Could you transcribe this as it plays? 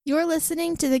You're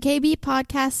listening to the KB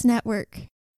Podcast Network.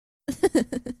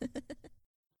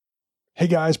 Hey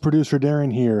guys, producer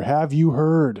Darren here. Have you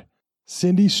heard?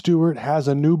 Cindy Stewart has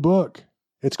a new book.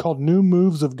 It's called New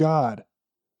Moves of God.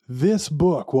 This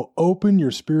book will open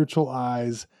your spiritual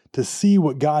eyes to see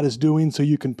what God is doing so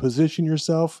you can position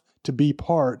yourself to be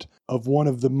part of one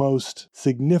of the most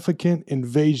significant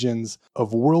invasions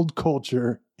of world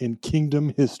culture in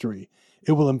kingdom history.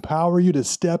 It will empower you to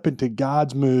step into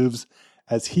God's moves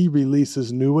as He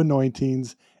releases new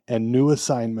anointings and new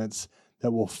assignments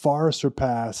that will far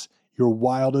surpass your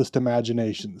wildest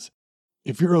imaginations.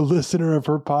 If you're a listener of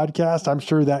her podcast, I'm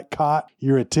sure that caught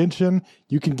your attention.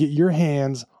 You can get your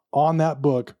hands on that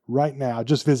book right now.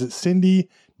 Just visit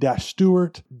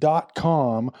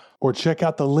cindy-stewart.com or check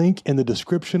out the link in the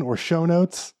description or show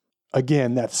notes.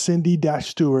 Again, that's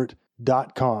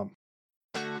cindy-stewart.com.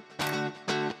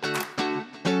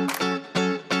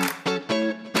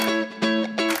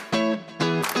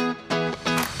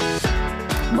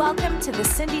 Welcome to the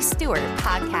Cindy Stewart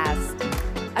Podcast,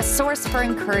 a source for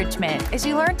encouragement as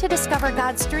you learn to discover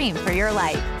God's dream for your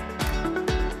life.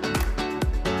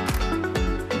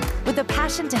 With a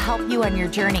passion to help you on your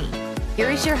journey,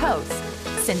 here is your host,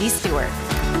 Cindy Stewart.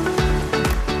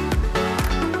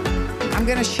 I'm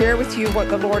going to share with you what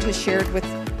the Lord has shared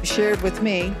with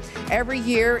me. Every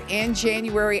year in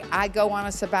January, I go on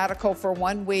a sabbatical for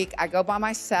 1 week. I go by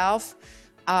myself,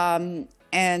 and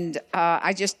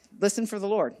I just listen for the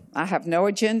Lord. I have no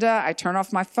agenda. I turn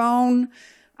off my phone.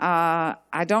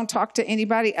 I don't talk to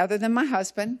anybody other than my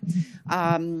husband.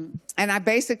 And I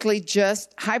basically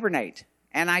just hibernate.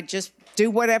 And I just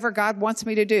do whatever God wants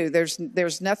me to do.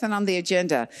 There's nothing on the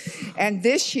agenda. And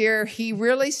this year, He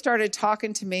really started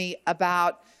talking to me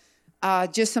about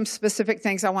just some specific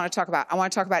things I want to talk about. I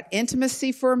want to talk about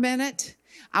intimacy for a minute.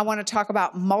 I want to talk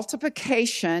about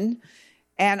multiplication.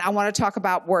 And I want to talk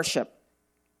about worship.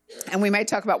 And we may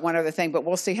talk about one other thing, but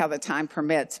we'll see how the time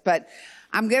permits. But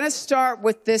I'm going to start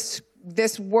with this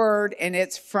word, and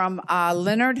it's from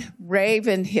Leonard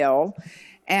Ravenhill.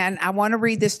 And I want to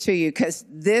read this to you because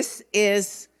this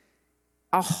is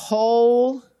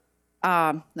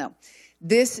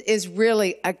this is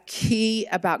really a key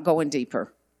about going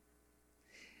deeper.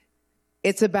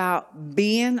 It's about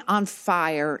being on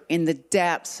fire in the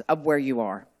depths of where you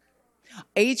are.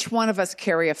 Each one of us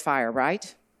carry a fire,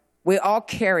 right? We all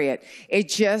carry it. It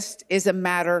just is a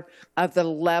matter of the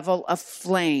level of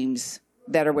flames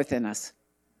that are within us.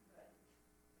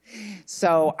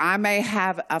 So I may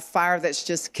have a fire that's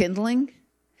just kindling.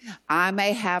 I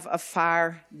may have a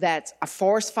fire that's a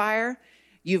forest fire.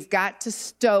 You've got to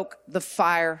stoke the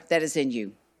fire that is in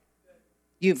you.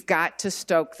 You've got to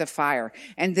stoke the fire.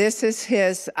 And this is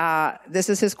his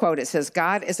quote. It says,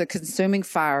 God is a consuming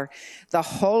fire. The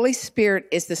Holy Spirit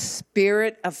is the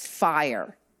spirit of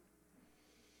fire.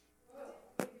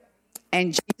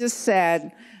 And Jesus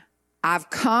said, I've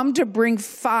come to bring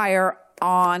fire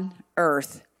on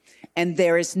earth, and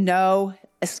there is no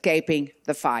escaping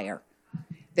the fire.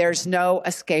 There's no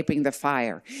escaping the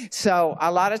fire. So a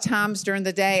lot of times during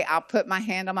the day, I'll put my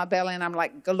hand on my belly, and I'm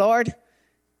like, Lord,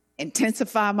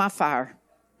 intensify my fire.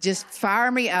 Just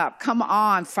fire me up. Come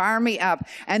on, fire me up.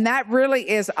 And that really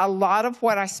is a lot of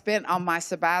what I spent on my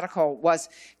sabbatical was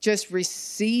just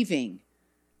receiving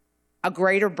a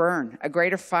greater burn, a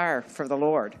greater fire for the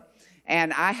Lord.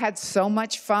 And I had so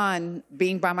much fun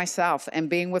being by myself and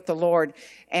being with the Lord.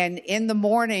 And in the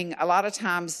morning, a lot of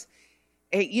times,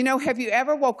 have you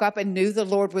ever woke up and knew the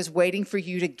Lord was waiting for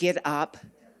you to get up?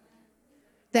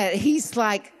 That He's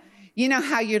like, you know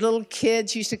how your little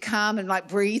kids used to come and like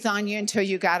breathe on you until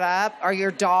you got up, or your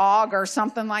dog or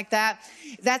something like that?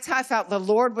 That's how I felt. The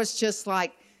Lord was just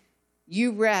like,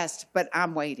 you rest, but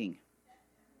I'm waiting.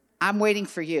 I'm waiting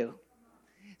for you.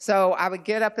 So I would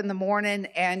get up in the morning,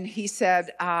 and He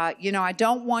said, I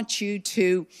don't want you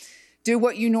to do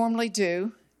what you normally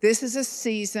do. This is a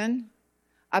season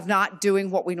of not doing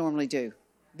what we normally do.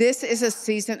 This is a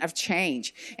season of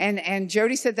change. And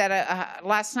Jody said that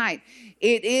last night.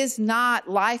 It is not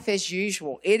life as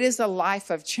usual. It is a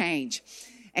life of change.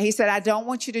 And He said, I don't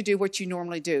want you to do what you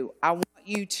normally do. I want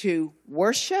you to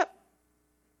worship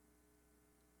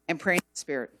and pray in the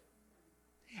Spirit.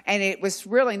 And it was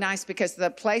really nice because the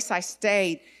place I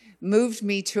stayed moved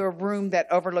me to a room that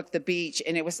overlooked the beach,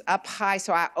 and it was up high.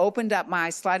 So I opened up my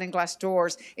sliding glass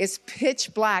doors. It's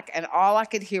pitch black, and all I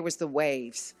could hear was the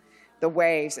waves.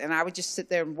 And I would just sit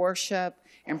there and worship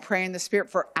and pray in the Spirit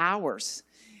for hours.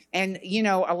 And,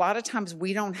 a lot of times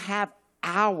we don't have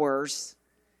hours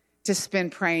to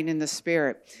spend praying in the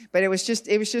Spirit. But it was just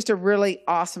a really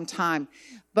awesome time.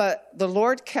 But the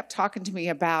Lord kept talking to me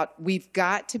about we've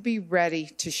got to be ready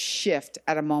to shift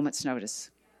at a moment's notice.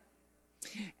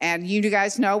 And you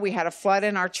guys know we had a flood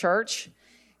in our church,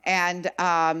 and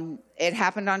it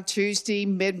happened on Tuesday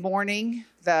mid-morning.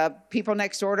 The people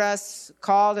next door to us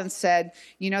called and said,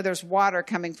 there's water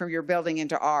coming from your building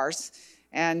into ours.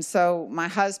 And so my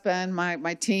husband,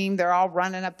 my team, they're all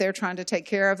running up there trying to take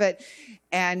care of it.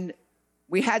 And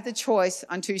we had the choice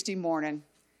on Tuesday morning.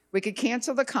 We could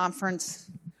cancel the conference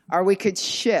or we could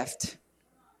shift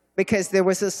because there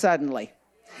was a suddenly.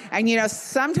 And,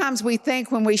 sometimes we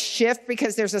think when we shift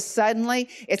because there's a suddenly,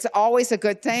 it's always a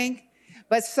good thing.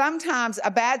 But sometimes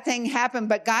a bad thing happened,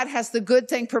 but God has the good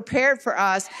thing prepared for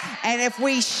us. And if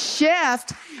we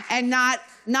shift and not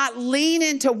lean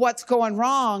into what's going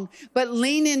wrong, but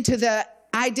lean into the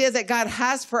idea that God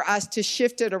has for us to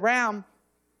shift it around.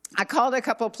 I called a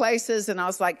couple of places and I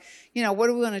was like, what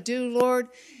are we going to do, Lord?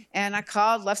 And I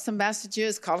called, left some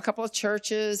messages, called a couple of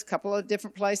churches, a couple of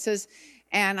different places.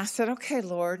 And I said, okay,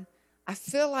 Lord, I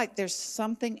feel like there's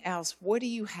something else. What do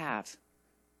you have?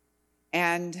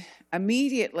 And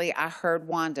immediately I heard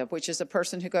Wanda, which is a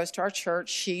person who goes to our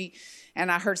church.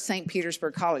 And I heard St.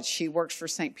 Petersburg College. She works for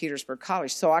St. Petersburg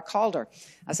College. So I called her.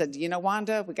 I said,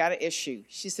 Wanda, we got an issue.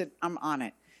 She said, I'm on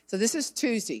it. So this is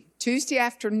Tuesday. Tuesday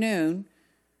afternoon,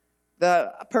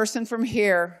 the person from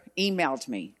here emailed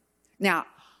me. Now,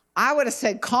 I would have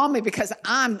said, call me because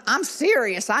I'm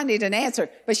serious. I need an answer.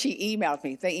 But she emailed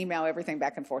me. They email everything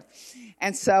back and forth.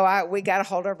 And so we got a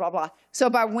hold of her, blah, blah. So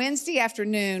by Wednesday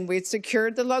afternoon, we had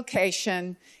secured the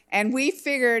location. And we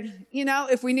figured,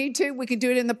 if we need to, we could do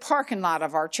it in the parking lot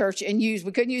of our church and we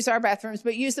couldn't use our bathrooms,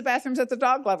 but use the bathrooms at the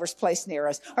dog lovers place near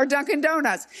us or Dunkin'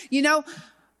 Donuts.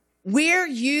 We're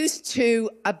used to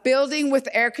a building with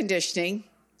air conditioning,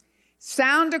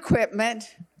 sound equipment,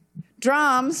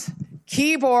 drums,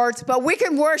 keyboards, but we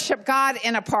can worship God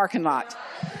in a parking lot.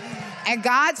 And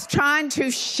God's trying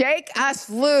to shake us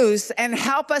loose and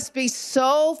help us be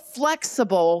so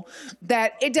flexible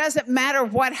that it doesn't matter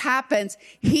what happens.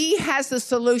 He has the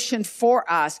solution for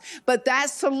us. But that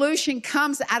solution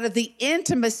comes out of the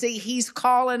intimacy He's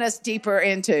calling us deeper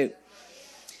into.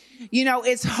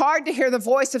 It's hard to hear the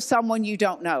voice of someone you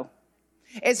don't know.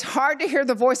 It's hard to hear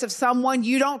the voice of someone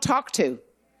you don't talk to.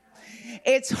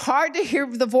 It's hard to hear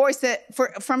the voice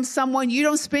from someone you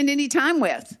don't spend any time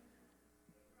with.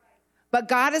 But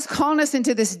God is calling us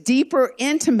into this deeper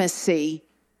intimacy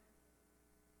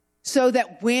so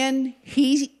that when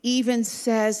He even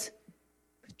says,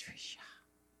 Patricia,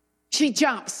 she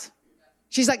jumps.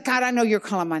 She's like, God, I know you're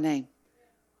calling my name.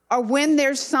 Or when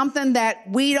there's something that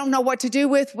we don't know what to do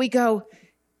with, we go,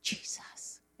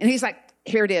 Jesus. And He's like,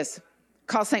 here it is.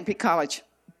 Call St. Pete College.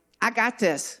 I got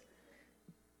this.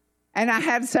 And I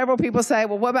had several people say,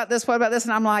 well, what about this? What about this?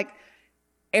 And I'm like,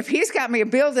 if He's got me a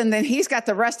building, then He's got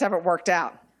the rest of it worked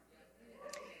out.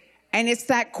 And it's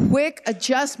that quick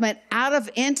adjustment out of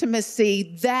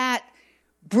intimacy that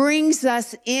brings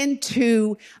us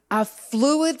into a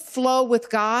fluid flow with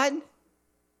God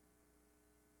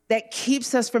that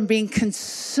keeps us from being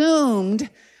consumed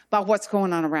by what's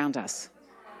going on around us.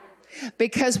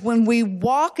 Because when we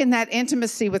walk in that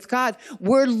intimacy with God,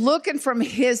 we're looking from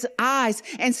His eyes.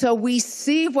 And so we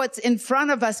see what's in front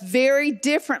of us very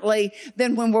differently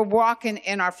than when we're walking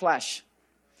in our flesh.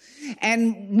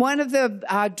 And one of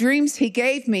the dreams He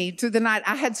gave me through the night,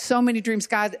 I had so many dreams.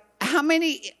 God, how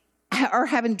many are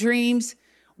having dreams,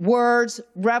 words,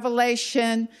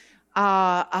 revelation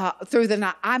through the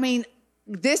night? I mean,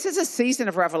 this is a season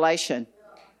of revelation.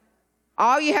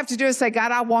 All you have to do is say,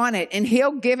 God, I want it. And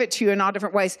He'll give it to you in all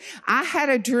different ways. I had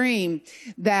a dream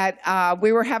that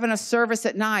we were having a service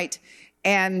at night.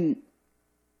 And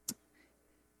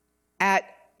at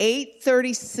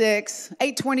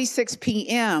 8:26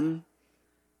 p.m.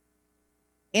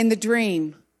 in the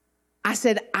dream, I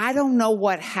said, I don't know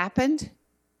what happened,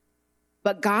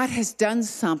 but God has done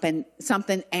something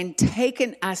and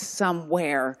taken us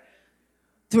somewhere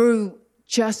through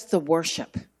just the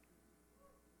worship.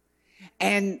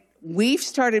 And we've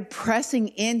started pressing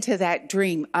into that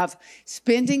dream of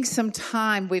spending some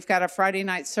time. We've got a Friday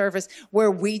night service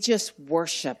where we just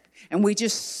worship and we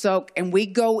just soak and we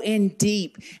go in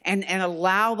deep and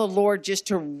allow the Lord just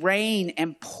to reign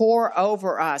and pour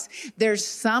over us. There's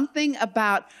something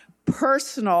about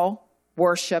personal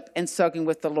worship and soaking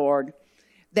with the Lord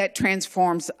that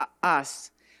transforms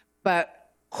us,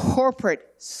 but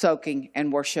corporate soaking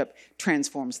and worship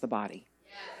transforms the body.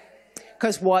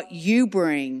 Because what you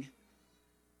bring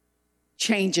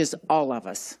changes all of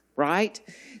us, right?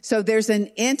 So there's an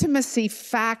intimacy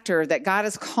factor that God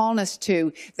is calling us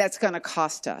to that's going to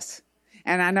cost us.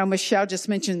 And I know Michelle just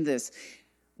mentioned this.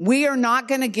 We are not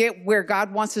going to get where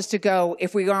God wants us to go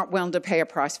if we aren't willing to pay a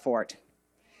price for it.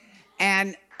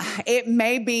 And it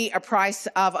may be a price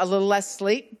of a little less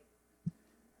sleep.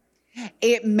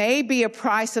 It may be a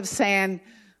price of saying,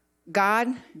 God,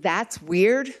 that's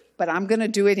weird, but I'm going to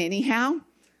do it anyhow.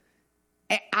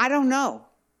 I don't know.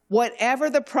 Whatever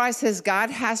the price is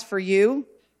God has for you,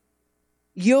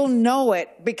 you'll know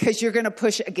it because you're going to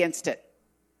push against it.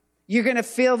 You're going to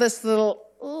feel this little,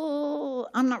 oh,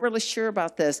 I'm not really sure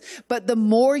about this. But the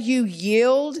more you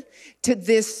yield to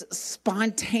this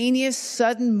spontaneous,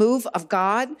 sudden move of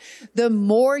God, the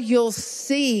more you'll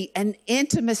see an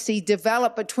intimacy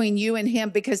develop between you and him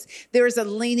because there is a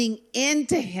leaning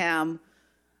into him,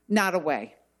 not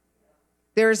away.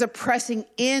 There is a pressing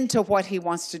into what he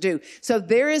wants to do. So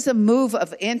there is a move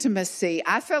of intimacy.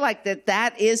 I feel like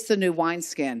that is the new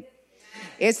wineskin.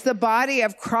 It's the body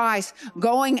of Christ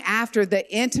going after the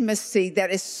intimacy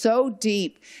that is so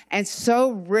deep and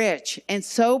so rich and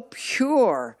so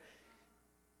pure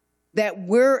that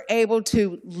we're able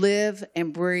to live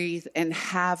and breathe and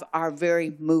have our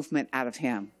very movement out of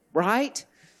him, right?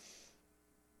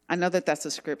 I know that that's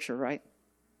a scripture, right?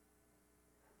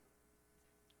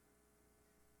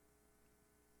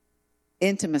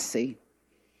 Intimacy.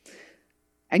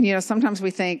 And, sometimes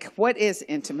we think, what is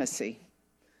intimacy?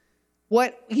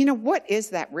 What is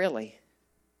that really?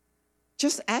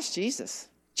 Just ask Jesus.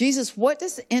 Jesus, what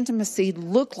does intimacy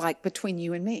look like between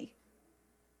you and me?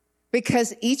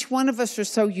 Because each one of us are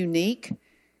so unique,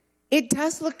 it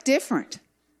does look different.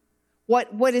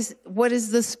 What is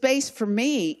the space for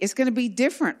me is going to be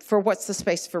different for what's the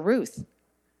space for Ruth.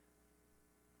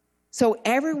 So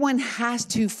everyone has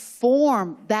to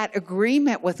form that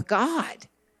agreement with God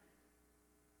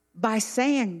by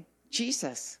saying,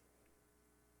 Jesus,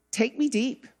 take me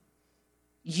deep.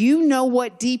 You know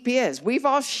what deep is. We've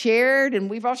all shared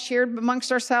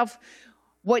amongst ourselves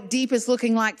what deep is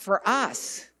looking like for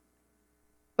us.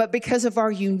 But because of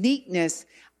our uniqueness,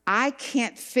 I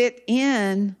can't fit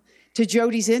in to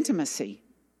Jody's intimacy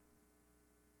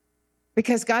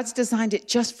because God's designed it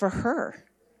just for her.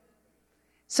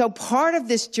 So part of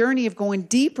this journey of going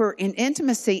deeper in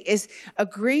intimacy is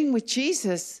agreeing with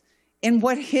Jesus in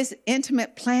what his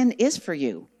intimate plan is for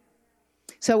you.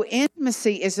 So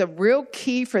intimacy is a real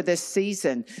key for this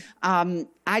season.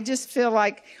 I just feel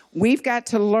like we've got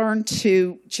to learn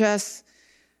to just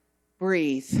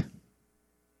breathe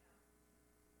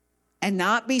and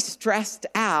not be stressed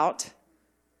out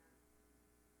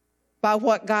by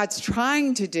what God's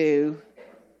trying to do,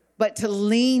 but to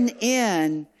lean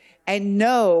in and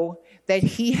know that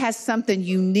he has something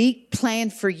unique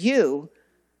planned for you,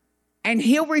 and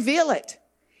he'll reveal it.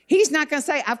 He's not going to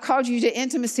say, I've called you to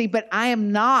intimacy, but I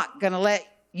am not going to let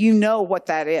you know what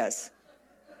that is.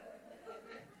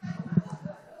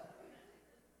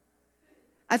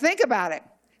 I think about it.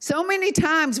 So many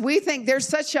times we think there's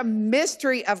such a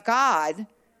mystery of God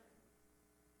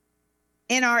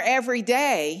in our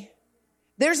everyday.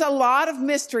 There's a lot of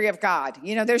mystery of God.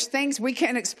 There's things we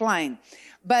can't explain.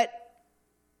 But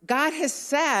God has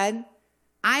said,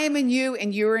 I am in you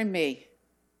and you're in me.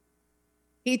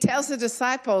 He tells the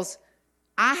disciples,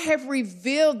 I have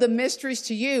revealed the mysteries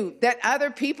to you that other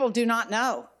people do not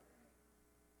know.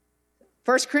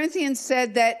 1 Corinthians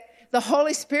said that the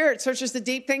Holy Spirit searches the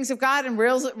deep things of God and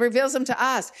reveals them to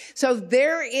us. So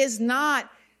there is not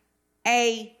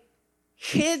a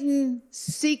hidden,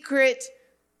 secret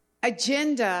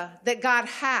agenda that God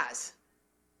has.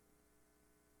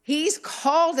 He's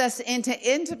called us into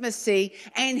intimacy,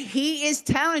 and he is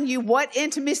telling you what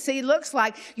intimacy looks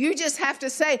like. You just have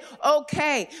to say,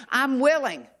 okay, I'm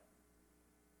willing.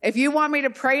 If you want me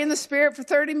to pray in the Spirit for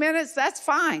 30 minutes, that's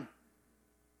fine.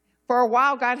 For a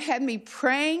while, God had me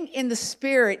praying in the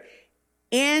Spirit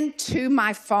into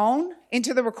my phone,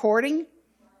 into the recording.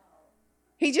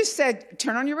 He just said,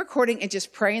 turn on your recording and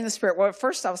just pray in the Spirit. Well, at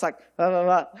first I was like, blah, blah,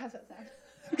 blah. How's that sound?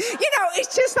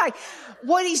 It's just like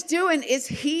what he's doing is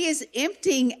he is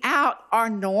emptying out our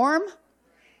norm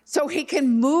so he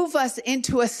can move us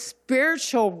into a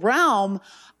spiritual realm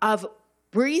of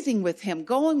breathing with him,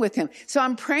 going with him. So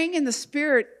I'm praying in the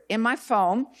Spirit in my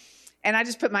phone, and I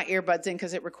just put my earbuds in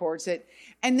because it records it.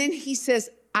 And then he says,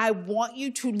 I want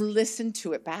you to listen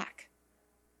to it back.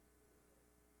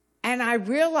 And I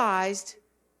realized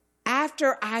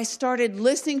after I started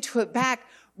listening to it back,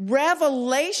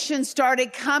 revelation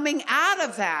started coming out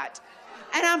of that.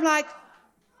 And I'm like,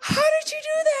 how did you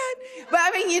do that? But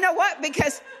I mean, you know what?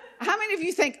 Because how many of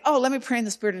you think, oh, let me pray in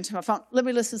the Spirit into my phone. Let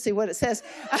me listen and see what it says.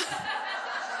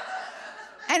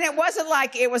 And it wasn't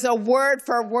like it was a word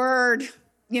for word,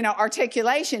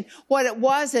 articulation. What it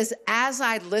was is as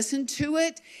I listened to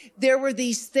it, there were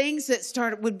these things that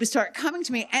would start coming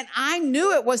to me, and I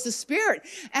knew it was the Spirit.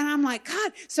 And I'm like,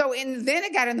 God. So then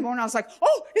it got in the morning. I was like,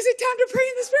 oh, is it time to pray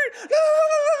in the Spirit?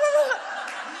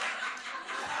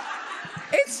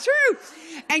 It's true.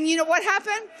 And you know what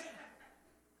happened?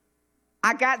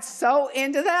 I got so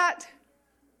into that.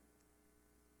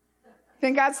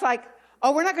 Then God's like,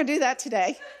 oh, we're not going to do that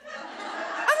today.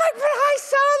 I'm like, but I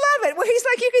so love it. Well, he's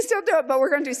like, you can still do it, but we're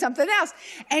going to do something else.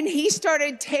 And he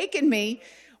started taking me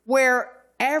where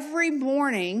every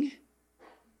morning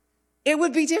it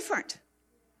would be different.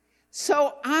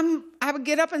 So I would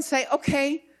get up and say,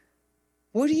 okay,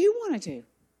 what do you want to do?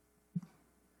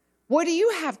 What do you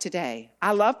have today?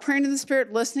 I love praying in the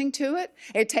Spirit, listening to it.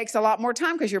 It takes a lot more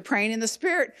time because you're praying in the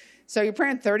Spirit. So you're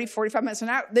praying 30, 45 minutes an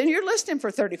hour. Then you're listening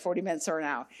for 30, 40 minutes or an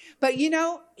hour. But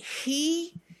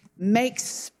he makes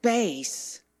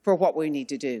space for what we need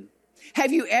to do.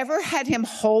 Have you ever had him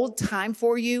hold time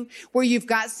for you where you've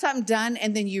got something done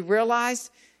and then you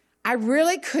realize, I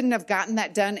really couldn't have gotten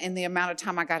that done in the amount of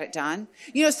time I got it done?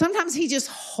 Sometimes he just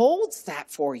holds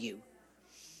that for you.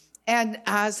 And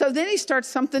so then he starts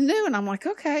something new, and I'm like,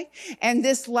 okay. And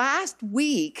this last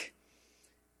week,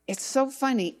 it's so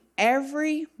funny.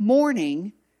 Every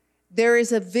morning, there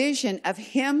is a vision of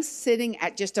him sitting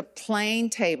at just a plain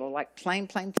table, like plain,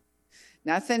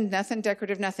 nothing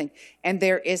decorative, nothing. And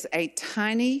there is a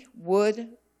tiny wood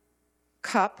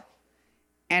cup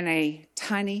and a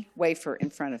tiny wafer in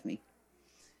front of me.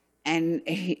 And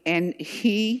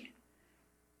he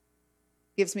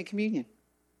gives me communion.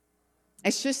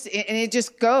 It's just, and it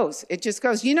just goes. It just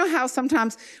goes. You know how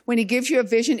sometimes when he gives you a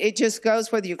vision, it just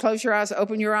goes, whether you close your eyes,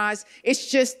 open your eyes.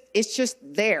 It's just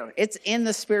there. It's in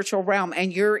the spiritual realm,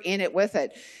 and you're in it with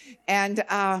it. And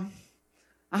I'm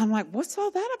like, what's all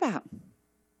that about?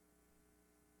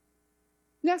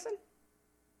 Nothing.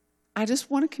 I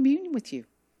just want to commune with you.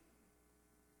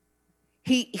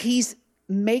 He's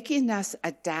making us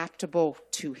adaptable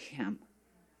to him.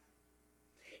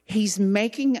 He's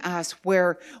making us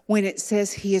where when it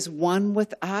says he is one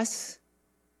with us,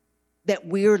 that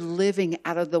we're living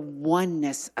out of the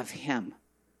oneness of him.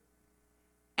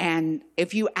 And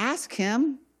if you ask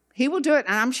him, he will do it.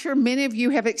 And I'm sure many of you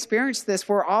have experienced this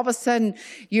where all of a sudden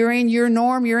you're in your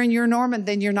norm, and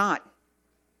then you're not.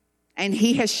 And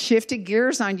he has shifted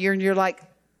gears on you and you're like,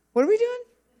 what are we doing?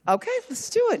 Okay, let's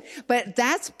do it. But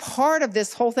that's part of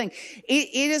this whole thing.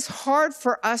 It is hard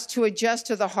for us to adjust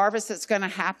to the harvest that's going to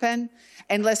happen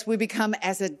unless we become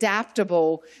as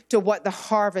adaptable to what the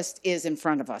harvest is in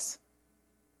front of us.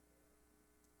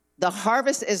 The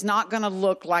harvest is not going to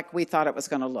look like we thought it was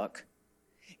going to look.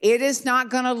 It is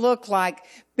not going to look like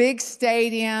big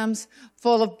stadiums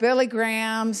full of Billy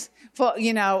Grahams.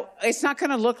 It's not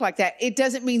going to look like that. It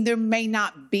doesn't mean there may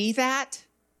not be that.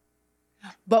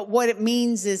 But what it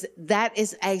means is that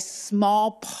is a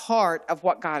small part of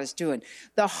what God is doing.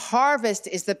 The harvest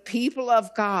is the people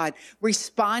of God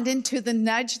responding to the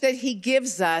nudge that he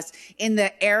gives us in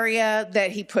the area that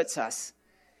he puts us.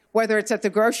 Whether it's at the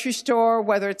grocery store,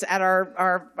 whether it's at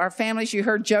our families. You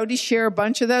heard Jody share a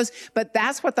bunch of those. But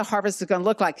that's what the harvest is going to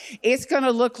look like. It's going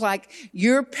to look like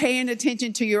you're paying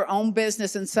attention to your own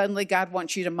business and suddenly God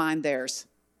wants you to mind theirs.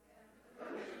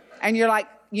 And you're like,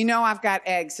 I've got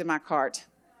eggs in my cart.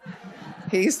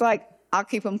 He's like, I'll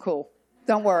keep them cool.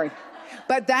 Don't worry.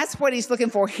 But that's what he's looking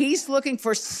for. He's looking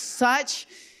for such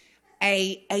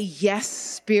a yes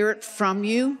spirit from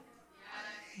you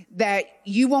that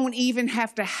you won't even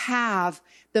have to have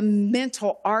the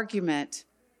mental argument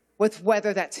with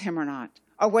whether that's him or not,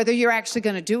 or whether you're actually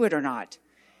going to do it or not.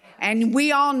 And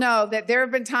we all know that there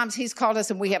have been times he's called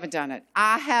us and we haven't done it.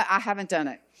 I haven't done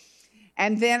it.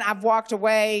 And then I've walked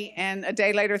away and a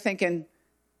day later thinking,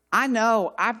 I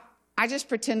know, I just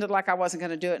pretended like I wasn't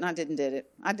going to do it and I didn't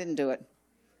do it.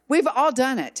 We've all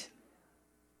done it.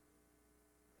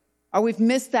 Or we've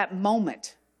missed that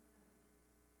moment.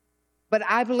 But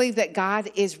I believe that God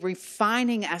is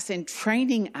refining us and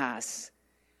training us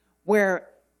where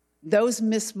those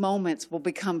missed moments will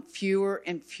become fewer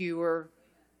and fewer.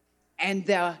 And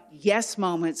the yes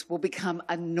moments will become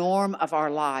a norm of our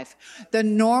life. The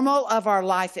normal of our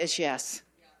life is yes.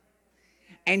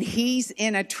 And he's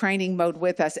in a training mode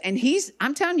with us. And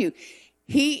I'm telling you,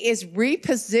 he is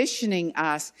repositioning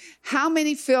us. How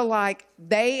many feel like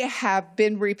they have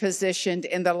been repositioned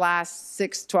in the last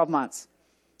 12 months?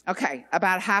 Okay,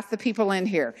 about half the people in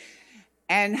here.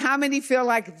 And how many feel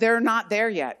like they're not there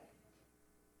yet?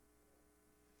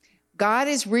 God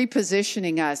is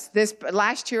repositioning us.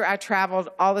 Last year I traveled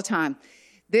all the time.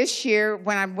 This year,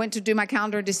 when I went to do my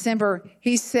calendar in December,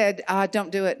 he said,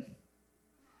 don't do it.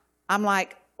 I'm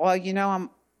like, well,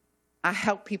 I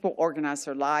help people organize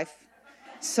their life.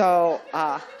 So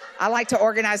I like to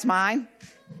organize mine.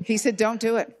 He said, don't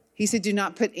do it. He said, do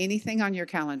not put anything on your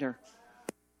calendar.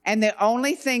 And the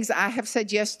only things I have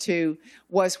said yes to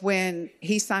was when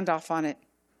he signed off on it.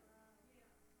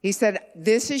 He said,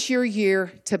 this is your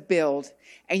year to build,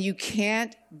 and you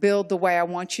can't build the way I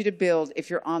want you to build if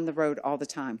you're on the road all the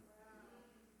time.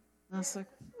 And I was like,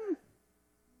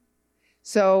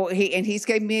 So he's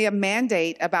gave me a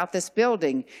mandate about this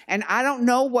building. And I don't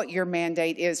know what your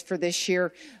mandate is for this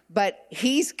year, but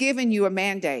he's given you a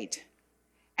mandate.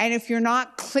 And if you're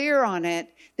not clear on it,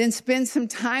 then spend some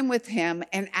time with him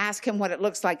and ask him what it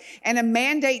looks like. And a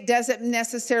mandate doesn't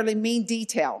necessarily mean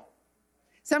detail.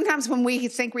 Sometimes when we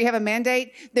think we have a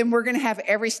mandate, then we're going to have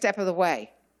every step of the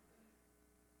way.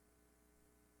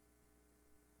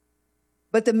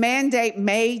 But the mandate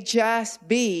may just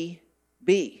be.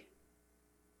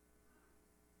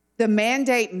 The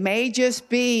mandate may just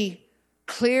be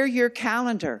clear your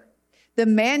calendar. The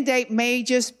mandate may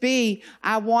just be,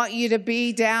 I want you to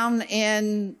be down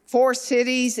in 4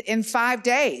 cities in 5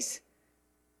 days,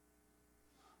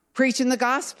 preaching the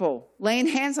gospel, laying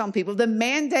hands on people. The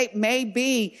mandate may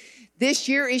be, this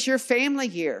year is your family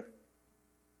year,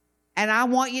 and I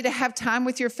want you to have time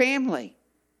with your family.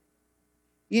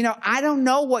 I don't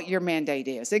know what your mandate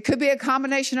is. It could be a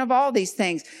combination of all these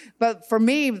things. But for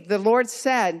me, the Lord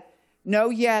said, no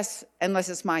yes unless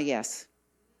it's my yes.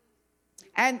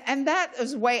 And that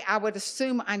is the way I would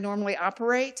assume I normally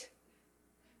operate.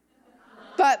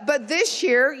 But this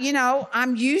year,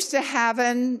 I'm used to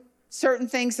having certain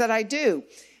things that I do.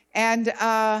 And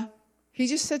he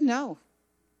just said no.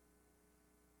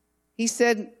 He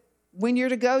said, when you're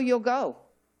to go, you'll go.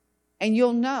 And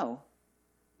you'll know.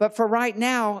 But for right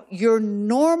now, your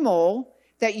normal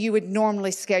that you would normally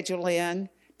schedule in,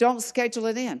 don't schedule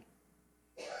it in.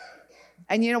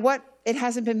 And you know what? It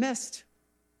hasn't been missed.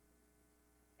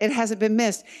 It hasn't been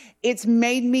missed. It's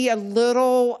made me a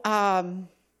little, I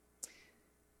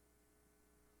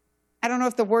don't know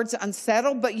if the word's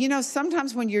unsettled, but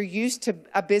sometimes when you're used to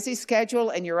a busy schedule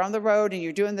and you're on the road and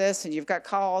you're doing this and you've got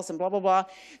calls and blah, blah, blah.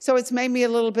 So it's made me a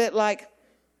little bit like,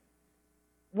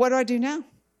 what do I do now?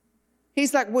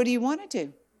 He's like, what do you want to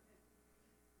do?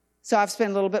 So I've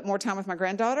spent a little bit more time with my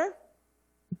granddaughter.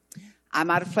 I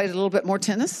might have played a little bit more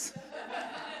tennis.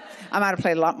 I might have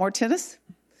played a lot more tennis.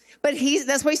 But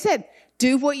that's what he said.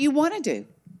 Do what you want to do.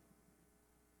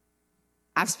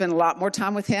 I've spent a lot more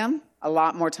time with him, a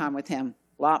lot more time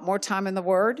in the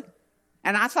Word.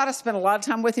 And I thought I spent a lot of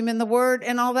time with him in the Word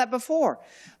and all that before.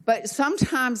 But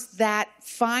sometimes that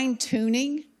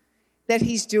fine-tuning that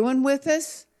he's doing with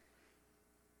us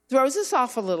throws us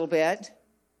off a little bit.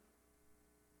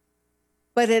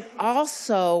 But it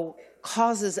also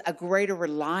causes a greater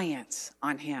reliance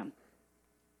on him.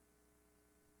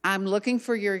 I'm looking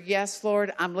for your yes,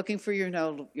 Lord. I'm looking for your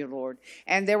no, your Lord.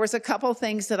 And there was a couple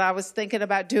things that I was thinking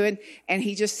about doing, and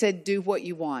he just said, do what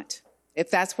you want.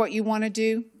 If that's what you want to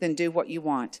do, then do what you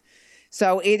want.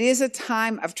 So it is a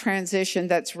time of transition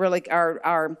that's really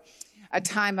a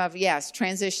time of,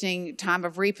 transitioning, time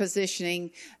of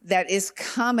repositioning that is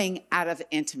coming out of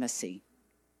intimacy.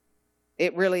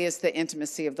 It really is the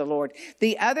intimacy of the Lord.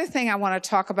 The other thing I want to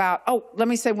talk about, let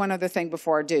me say one other thing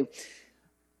before I do.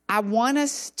 I want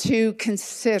us to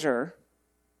consider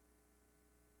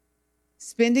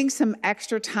spending some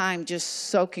extra time just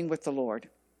soaking with the Lord.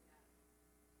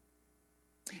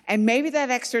 And maybe that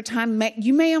extra time,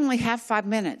 you may only have 5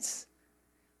 minutes,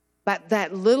 but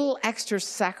that little extra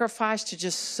sacrifice to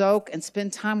just soak and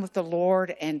spend time with the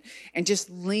Lord and just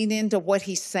lean into what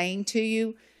he's saying to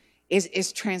you is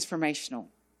transformational.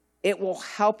 It will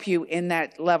help you in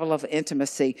that level of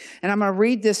intimacy. And I'm going to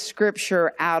read this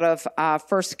scripture out of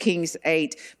 1 Kings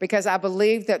 8, because I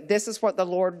believe that this is what the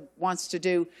Lord wants to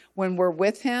do when we're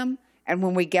with him and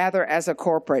when we gather as a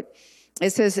corporate.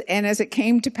 It says, and as it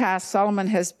came to pass, Solomon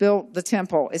has built the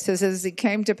temple. It says, as it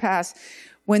came to pass,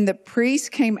 when the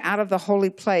priest came out of the holy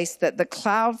place, that the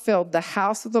cloud filled the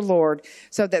house of the Lord,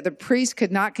 so that the priest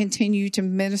could not continue to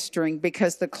ministering,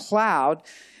 because the cloud,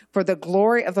 for the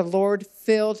glory of the Lord,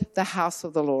 filled the house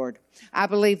of the Lord. I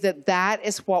believe that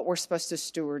is what we're supposed to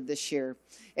steward this year.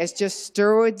 It's just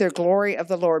steward the glory of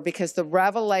the Lord, because the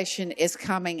revelation is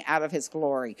coming out of his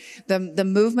glory. The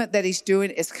movement that he's doing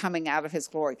is coming out of his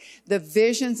glory. The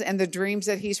visions and the dreams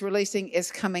that he's releasing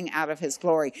is coming out of his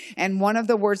glory. And one of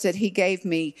the words that he gave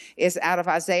me is out of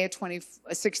Isaiah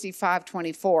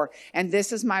 65:24. And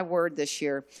this is my word this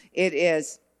year. It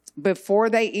is, before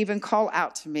they even call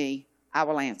out to me, I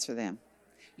will answer them.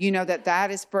 you know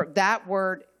that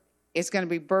word is going to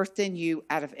be birthed in you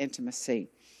out of intimacy.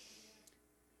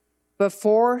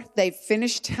 Before they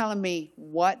finish telling me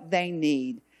what they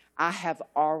need, I have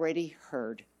already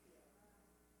heard.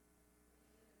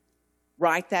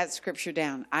 Write that scripture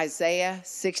down, Isaiah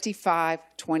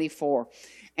 65:24,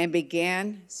 and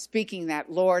began speaking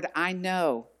that. Lord, I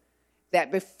know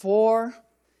that before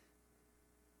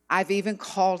I've even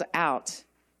called out,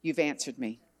 you've answered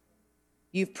me.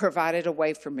 You've provided a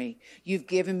way for me. You've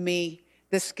given me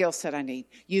the skill set I need.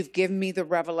 You've given me the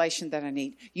revelation that I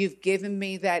need. You've given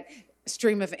me that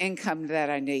stream of income that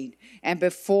I need. And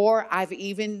before I've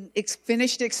even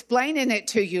finished explaining it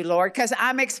to you, Lord, because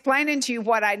I'm explaining to you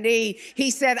what I need,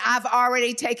 he said, I've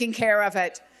already taken care of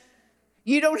it.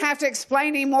 You don't have to explain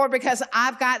anymore because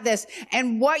I've got this.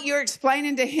 And what you're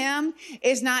explaining to him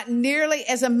is not nearly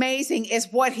as amazing as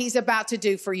what he's about to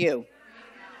do for you.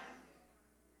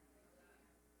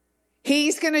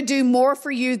 He's going to do more for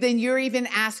you than you're even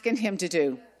asking him to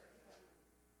do.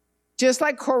 Just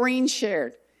like Corrine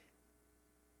shared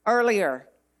earlier.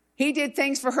 He did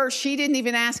things for her she didn't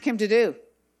even ask him to do.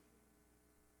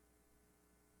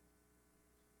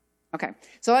 Okay,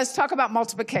 so let's talk about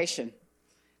multiplication.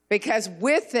 Because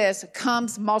with this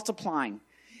comes multiplying.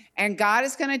 And God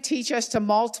is going to teach us to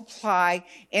multiply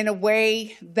in a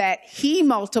way that he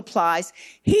multiplies.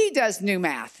 He does new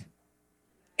math.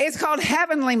 It's called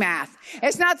heavenly math.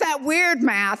 It's not that weird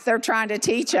math they're trying to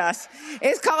teach us.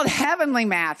 It's called heavenly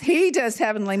math. He does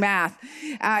heavenly math.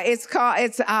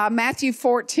 It's Matthew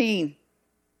 14.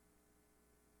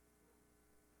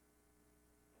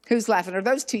 Who's laughing? Are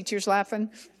those teachers laughing?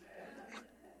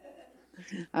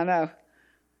 I know.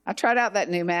 I tried out that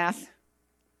new math.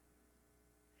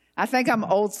 I think I'm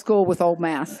old school with old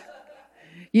math.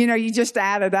 You know, you just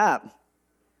add it up.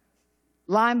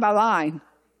 Line by line.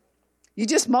 You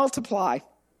just multiply.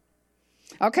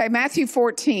 Okay, Matthew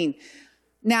 14.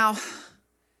 Now,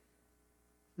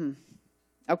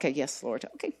 okay, yes, Lord.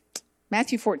 Okay,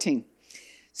 Matthew 14.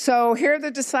 So here are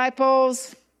the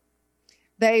disciples.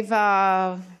 They've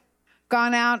gone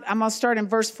out. I'm going to start in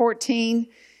verse 14.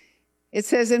 It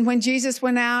says, and when Jesus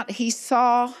went out, he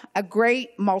saw a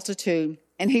great multitude,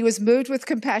 and he was moved with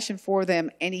compassion for them,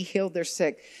 and he healed their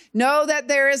sick. Know that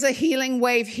there is a healing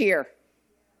wave here.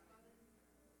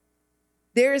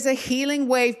 There is a healing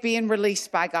wave being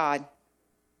released by God.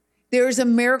 There is a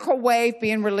miracle wave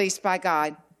being released by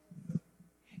God.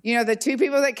 You know, the two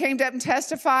people that came up and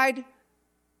testified,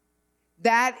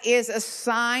 that is a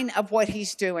sign of what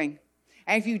he's doing.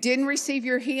 And if you didn't receive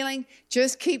your healing,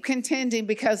 just keep contending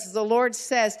because the Lord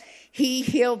says he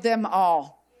healed them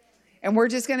all. And we're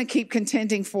just going to keep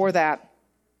contending for that.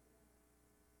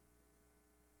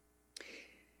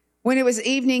 When it was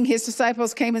evening, his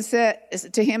disciples came and said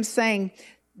to him, saying,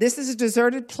 this is a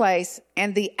deserted place,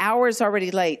 and the hour is already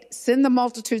late. Send the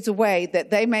multitudes away that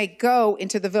they may go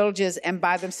into the villages and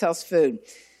buy themselves food.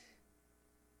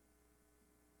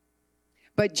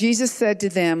 But Jesus said to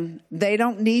them, they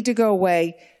don't need to go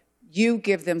away. You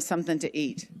give them something to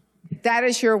eat. That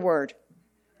is your word.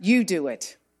 You do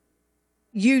it.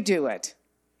 You do it.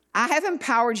 I have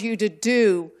empowered you to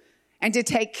do and to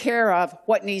take care of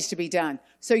what needs to be done.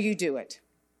 So you do it.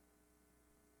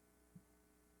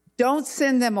 Don't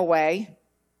send them away.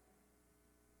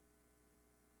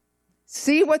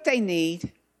 See what they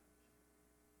need.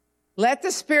 Let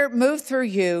the Spirit move through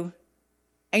you,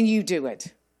 and you do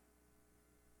it.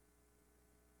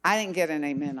 I didn't get an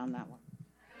amen on that one.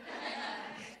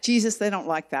 Jesus, they don't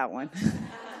like that one.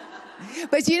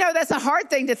 But you know, that's a hard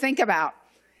thing to think about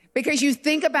because you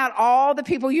think about all the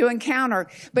people you encounter.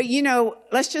 But you know,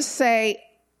 let's just say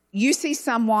you see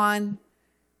someone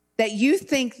that you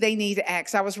think they need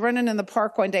X. I was running in the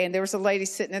park one day and there was a lady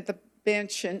sitting at the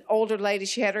bench, an older lady.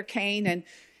 She had her cane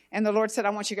and the Lord said,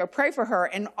 I want you to go pray for her.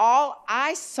 And all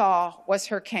I saw was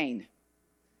her cane.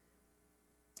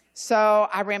 So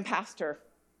I ran past her.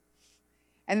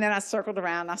 And then I circled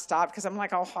around and I stopped because I'm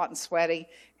like all hot and sweaty.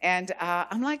 And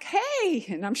I'm like, hey.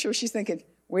 And I'm sure she's thinking,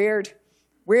 weird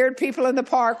people in the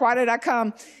park. Why did I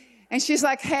come? And she's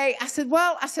like, hey. I said,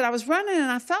 I was running and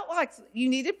I felt like you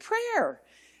needed prayer.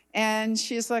 And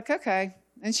she's like, okay.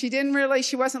 And she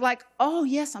wasn't like, oh,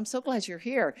 yes, I'm so glad you're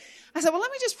here. I said, well,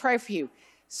 let me just pray for you.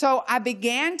 So I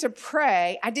began to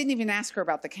pray. I didn't even ask her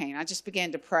about the cane. I just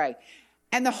began to pray.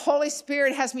 And the Holy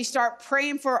Spirit has me start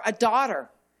praying for a daughter.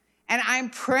 And I'm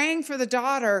praying for the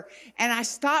daughter, and I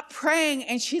stop praying,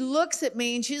 and she looks at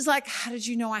me, and she's like, how did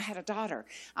you know I had a daughter?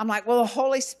 I'm like, well, the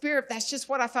Holy Spirit, that's just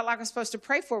what I felt like I was supposed to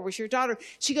pray for, was your daughter.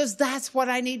 She goes, that's what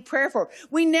I need prayer for.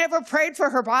 We never prayed for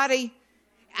her body.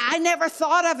 I never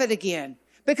thought of it again.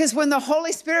 Because when the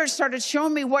Holy Spirit started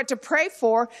showing me what to pray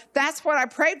for, that's what I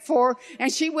prayed for,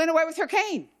 and she went away with her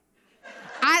cane.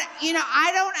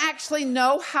 I don't actually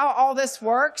know how all this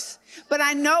works, but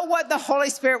I know what the Holy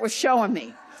Spirit was showing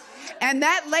me. And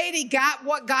that lady got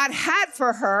what God had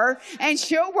for her, and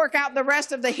she'll work out the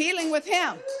rest of the healing with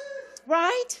him.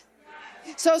 Right?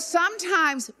 So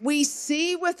sometimes we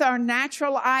see with our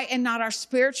natural eye and not our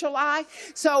spiritual eye.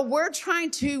 So we're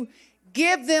trying to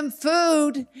give them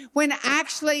food when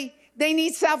actually they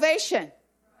need salvation.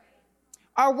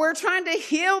 Or we're trying to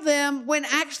heal them when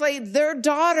actually their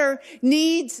daughter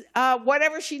needs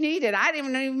whatever she needed. I didn't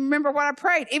even remember what I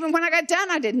prayed. Even when I got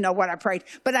done, I didn't know what I prayed.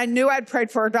 But I knew I'd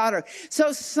prayed for her daughter.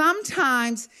 So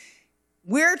sometimes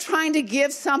we're trying to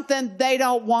give something they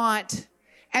don't want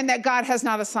and that God has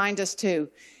not assigned us to.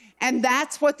 And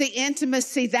that's what the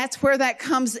intimacy, that's where that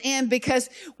comes in.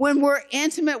 Because when we're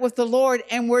intimate with the Lord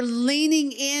and we're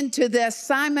leaning into the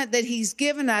assignment that he's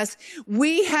given us,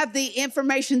 we have the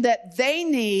information that they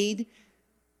need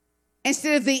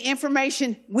instead of the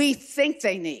information we think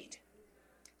they need.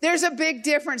 There's a big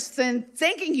difference than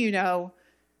thinking you know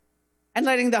and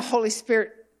letting the Holy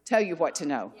Spirit tell you what to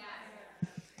know.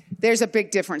 There's a big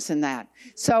difference in that.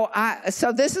 So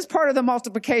this is part of the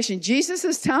multiplication. Jesus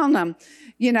is telling them,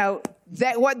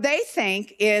 that what they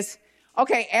think is,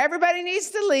 okay, everybody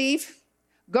needs to leave.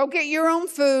 Go get your own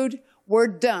food. We're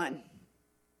done.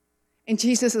 And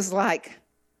Jesus is like,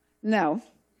 no,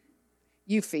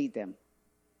 you feed them.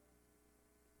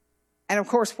 And of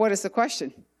course, what is the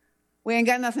question? We ain't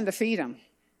got nothing to feed them.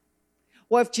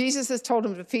 Well, if Jesus has told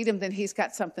them to feed them, then he's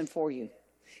got something for you.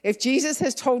 If Jesus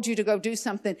has told you to go do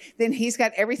something, then he's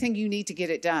got everything you need to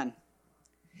get it done.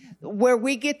 Where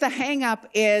we get the hang up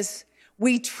is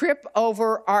we trip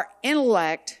over our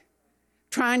intellect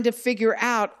trying to figure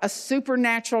out a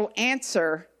supernatural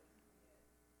answer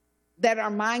that our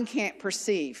mind can't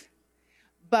perceive.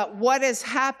 But what has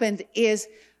happened is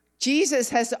Jesus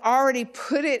has already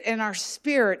put it in our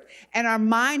spirit, and our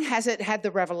mind hasn't had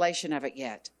the revelation of it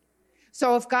yet.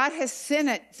 So if God has sent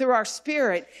it through our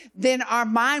spirit, then our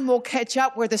mind will catch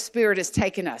up where the spirit has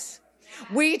taken us.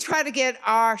 We try to get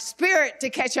our spirit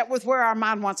to catch up with where our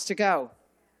mind wants to go.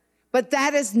 But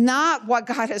that is not what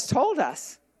God has told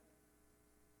us.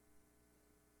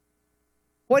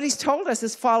 What he's told us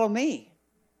is follow me.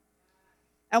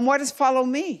 And what does follow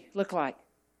me look like?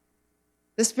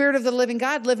 The Spirit of the living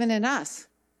God living in us.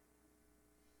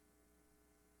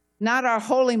 Not our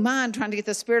holy mind trying to get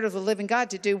the Spirit of the living God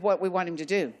to do what we want him to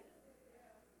do.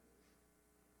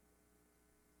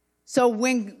 So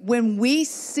when we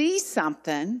see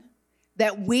something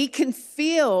that we can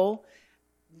feel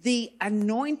the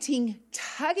anointing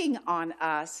tugging on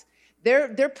us, they're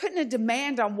putting a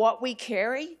demand on what we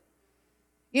carry.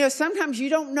 Sometimes you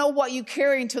don't know what you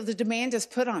carry until the demand is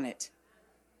put on it.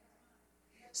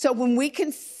 So when we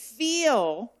can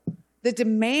feel the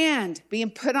demand being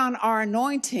put on our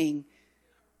anointing,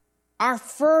 our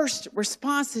first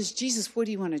response is, Jesus, what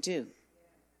do you want to do?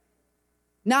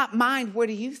 Not mind, what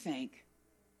do you think?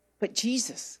 But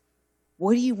Jesus,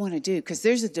 what do you want to do? Because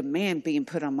there's a demand being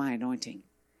put on my anointing.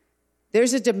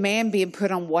 There's a demand being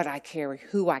put on what I carry,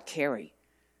 who I carry.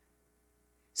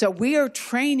 So we are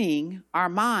training our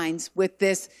minds with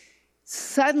this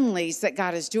suddenlies that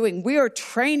God is doing. We are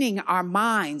training our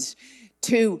minds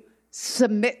to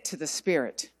submit to the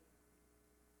Spirit.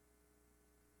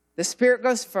 The Spirit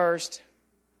goes first,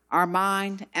 our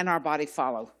mind and our body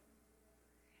follow.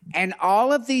 And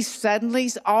all of these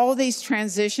suddenlies, all these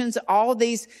transitions, all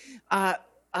these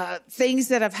things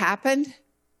that have happened,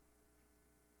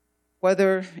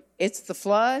 whether it's the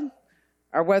flood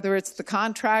or whether it's the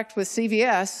contract with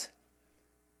CVS,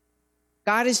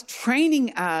 God is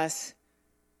training us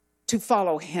to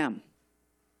follow him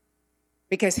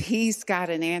because he's got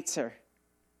an answer.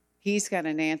 He's got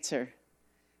an answer.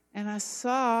 And I just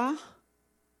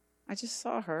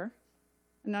saw her.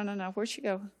 No. Where'd she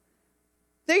go?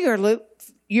 There you are, Luke.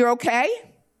 You're okay?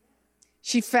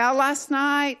 She fell last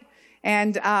night.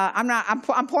 And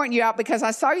I'm pointing you out because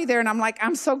I saw you there and I'm like,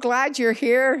 I'm so glad you're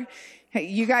here.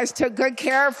 You guys took good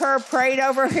care of her, prayed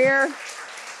over here.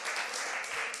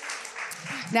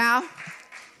 Now,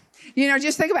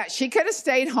 just think about it. She could have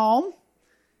stayed home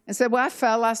and said, well, I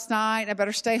fell last night. I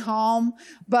better stay home.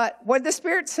 But what did the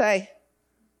Spirit say?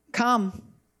 Come.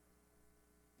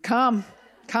 Come.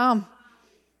 Come.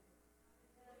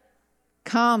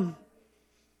 Come.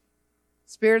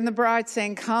 Spirit and the bride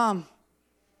saying, come.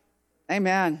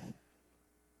 Amen.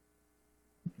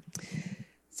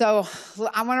 So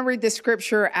I want to read the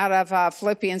scripture out of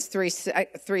Philippians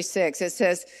 3:6. It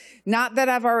says, not that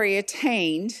I've already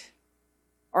attained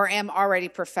or am already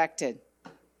perfected.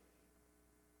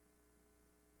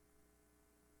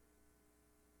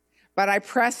 But I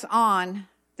press on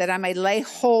that I may lay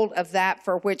hold of that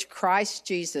for which Christ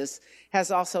Jesus has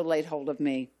also laid hold of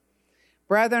me.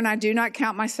 Brethren, I do not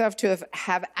count myself to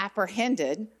have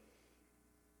apprehended,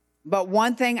 but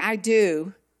one thing I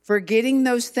do, forgetting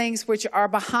those things which are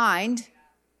behind,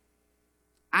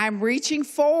 I'm reaching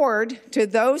forward to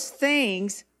those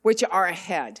things which are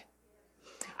ahead.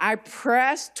 I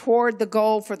press toward the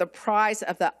goal for the prize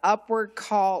of the upward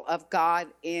call of God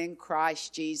in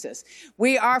Christ Jesus.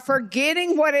 We are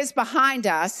forgetting what is behind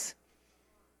us,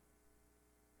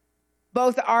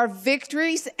 both our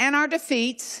victories and our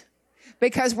defeats,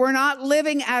 because we're not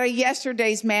living out of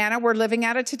yesterday's manna, we're living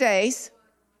out of today's.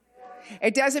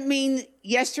 It doesn't mean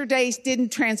yesterday's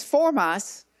didn't transform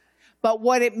us, but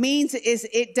what it means is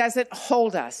it doesn't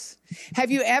hold us.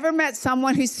 Have you ever met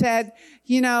someone who said,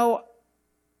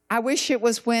 I wish it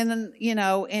was when,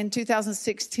 in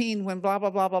 2016 when blah,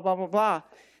 blah, blah, blah, blah, blah, blah.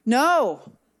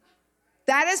 No,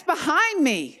 that is behind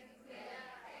me.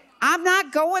 I'm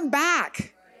not going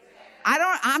back.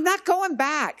 I'm not going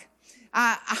back.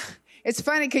 It's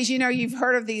funny because, you've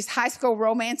heard of these high school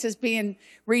romances being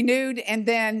renewed, and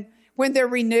then when they're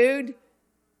renewed,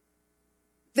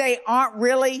 they aren't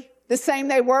really the same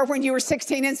they were when you were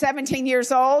 16 and 17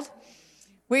 years old.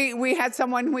 We had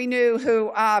someone we knew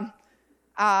who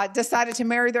decided to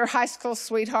marry their high school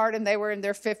sweetheart, and they were in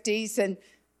their 50s, and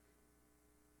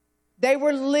they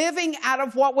were living out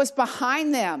of what was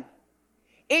behind them.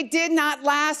 It did not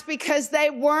last because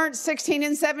they weren't 16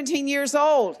 and 17 years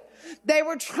old. They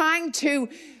were trying to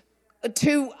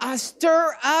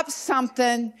stir up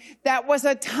something that was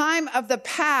a time of the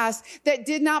past that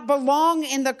did not belong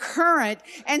in the current.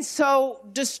 And so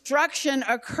destruction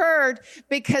occurred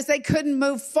because they couldn't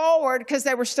move forward because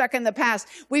they were stuck in the past.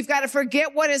 We've got to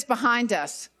forget what is behind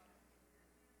us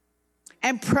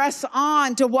and press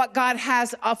on to what God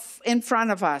has in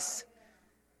front of us.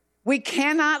 We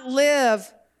cannot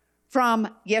live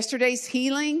from yesterday's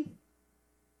healing,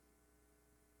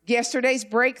 yesterday's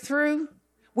breakthrough.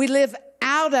 We live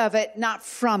out of it, not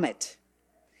from it.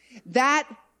 That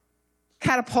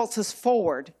catapults us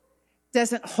forward,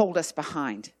 doesn't hold us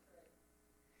behind.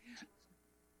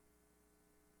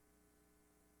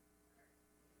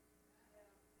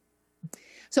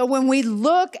 So when we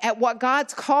look at what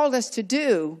God's called us to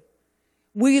do,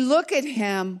 we look at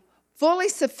him fully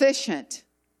sufficient,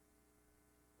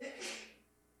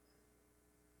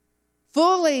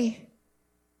 fully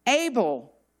able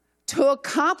to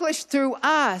accomplish through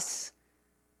us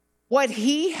what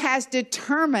he has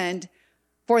determined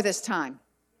for this time.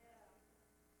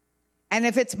 And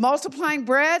if it's multiplying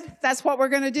bread, that's what we're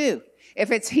going to do. If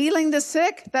it's healing the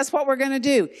sick, that's what we're going to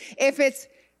do. If it's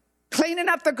cleaning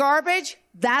up the garbage,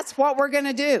 that's what we're going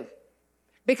to do.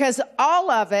 Because all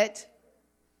of it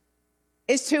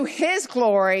is to his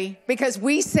glory, because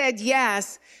we said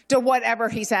yes to whatever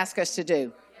he's asked us to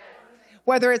do.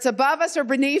 Whether it's above us or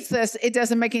beneath us, it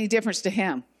doesn't make any difference to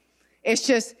him. It's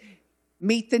just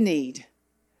meet the need.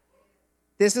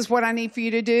 This is what I need for you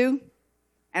to do,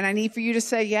 and I need for you to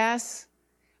say yes.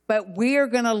 But we are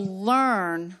going to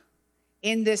learn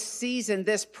in this season,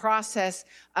 this process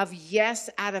of yes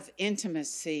out of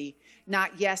intimacy,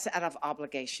 not yes out of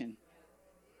obligation.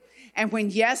 And when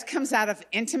yes comes out of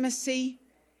intimacy,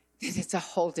 then it's a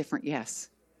whole different yes.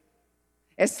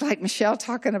 It's like Michelle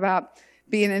talking about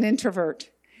being an introvert.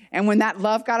 And when that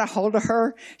love got a hold of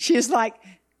her, she was like,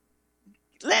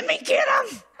 let me get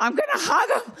him. I'm going to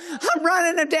hug him. I'm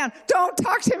running him down. Don't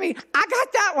talk to me. I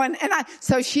got that one.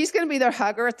 So she's going to be their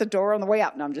hugger at the door on the way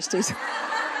out. No, I'm just teasing.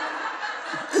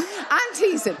 I'm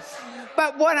teasing.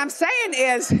 But what I'm saying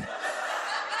is,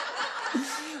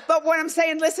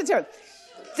 listen to her.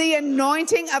 The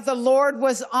anointing of the Lord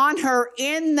was on her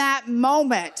in that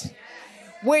moment,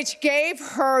 which gave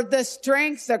her the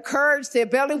strength, the courage, the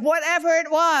ability, whatever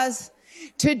it was,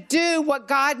 to do what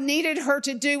God needed her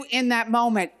to do in that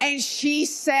moment. And she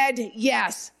said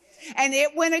yes. And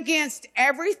it went against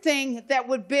everything that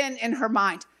would have been in her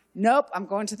mind. Nope, I'm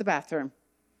going to the bathroom.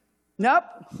 Nope,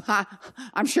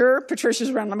 I'm sure Patricia's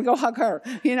around. Let me go hug her.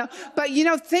 But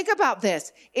think about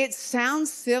this. It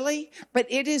sounds silly, but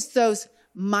it is those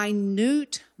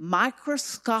minute,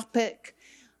 microscopic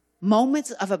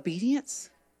moments of obedience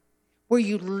where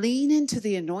you lean into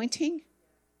the anointing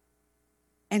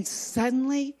and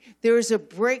suddenly there is a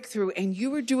breakthrough and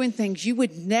you were doing things you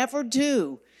would never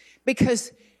do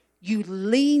because you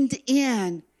leaned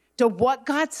in to what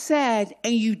God said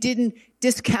and you didn't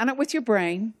discount it with your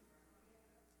brain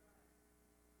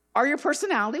or your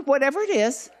personality, whatever it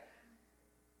is.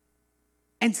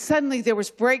 And suddenly there was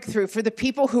breakthrough for the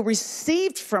people who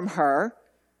received from her.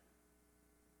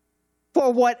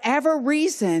 For whatever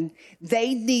reason,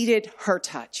 they needed her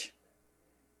touch.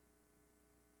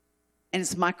 And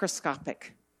it's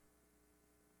microscopic.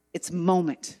 It's a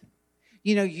moment.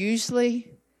 You know,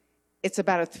 usually it's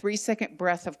about a 3-second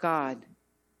breath of God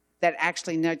that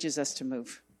actually nudges us to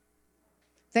move.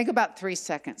 Think about 3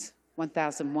 seconds.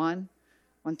 1001,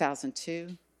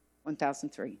 1002,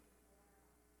 1003.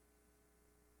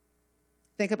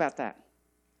 Think about that.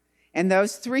 And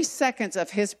those 3 seconds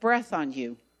of his breath on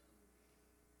you,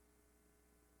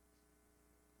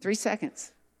 3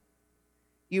 seconds,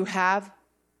 you have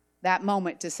that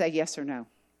moment to say yes or no.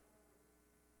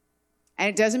 And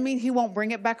it doesn't mean he won't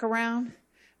bring it back around,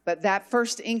 but that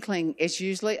first inkling is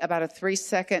usually about a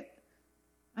 3-second,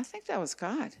 I think that was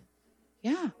God.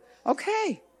 Yeah,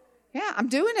 okay. Yeah, I'm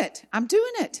doing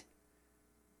it.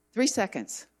 3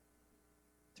 seconds.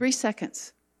 3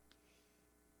 seconds.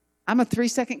 I'm a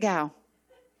 3-second gal.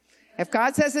 If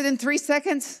God says it in 3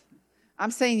 seconds,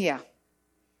 I'm saying yeah.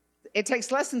 It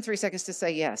takes less than 3 seconds to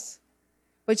say yes.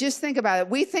 But just think about it.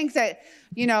 We think that,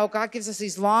 you know, God gives us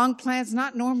these long plans.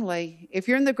 Not normally. If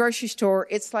you're in the grocery store,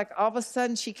 it's like all of a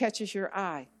sudden she catches your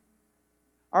eye.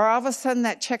 Or all of a sudden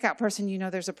that checkout person, you know,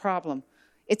 there's a problem.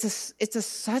 It's a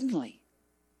suddenly.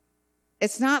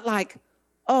 It's not like,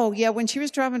 oh, yeah, when she was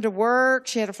driving to work,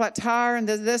 she had a flat tire and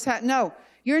this happened. No,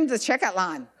 you're in the checkout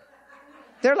line.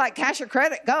 They're like, cash or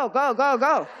credit, go, go, go,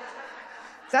 go.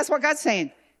 That's what God's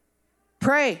saying.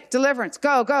 Pray, deliverance,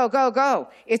 go, go, go, go.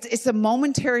 It's a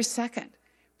momentary second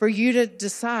for you to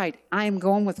decide, I am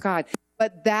going with God.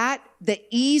 But the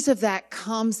ease of that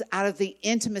comes out of the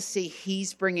intimacy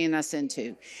he's bringing us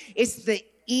into. It's the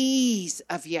ease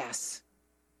of yes.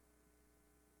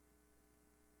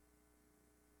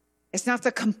 It's not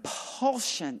the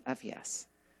compulsion of yes.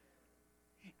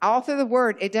 All through the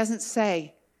word, it doesn't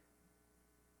say,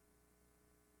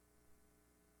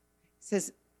 it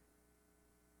says,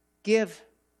 give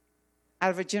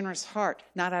out of a generous heart,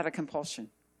 not out of compulsion.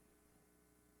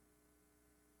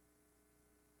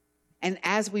 And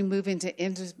as we move into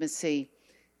intimacy,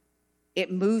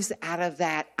 it moves out of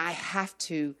that, I have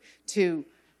to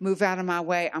move out of my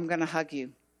way, I'm going to hug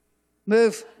you.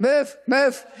 Move, move,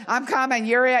 move. I'm coming.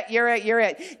 You're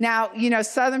it. Now, you know,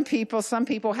 Southern people, some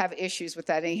people have issues with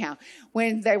that anyhow.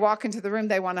 When they walk into the room,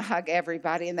 they want to hug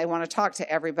everybody and they want to talk to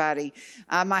everybody.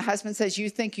 My husband says,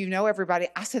 you think you know everybody.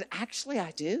 I said, actually,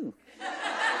 I do.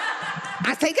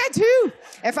 I think I do.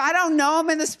 If I don't know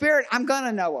them in the spirit, I'm going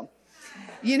to know them.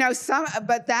 You know,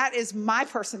 but that is my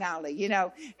personality, you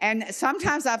know. And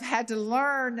sometimes I've had to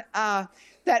learn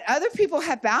that other people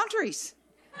have boundaries.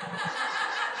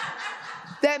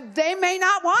 That they may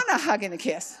not want a hug and a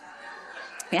kiss.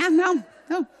 Yeah, no.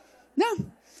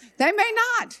 They may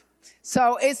not.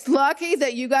 So it's lucky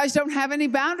that you guys don't have any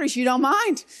boundaries. You don't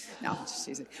mind. No, just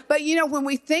teasing. But, you know, when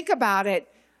we think about it,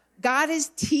 God is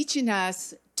teaching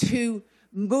us to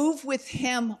move with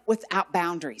him without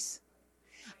boundaries.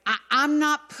 I'm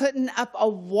not putting up a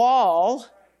wall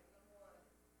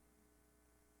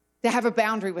to have a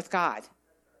boundary with God.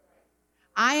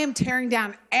 I am tearing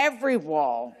down every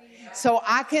wall so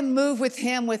I can move with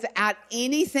him without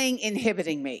anything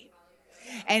inhibiting me.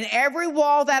 And every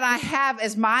wall that I have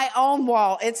is my own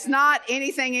wall. It's not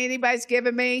anything anybody's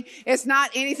given me. It's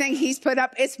not anything he's put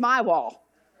up. It's my wall.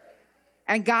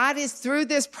 And God is, through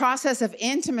this process of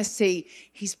intimacy,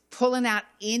 he's pulling out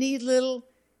any little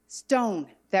stone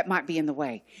that might be in the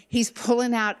way. He's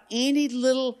pulling out any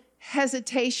little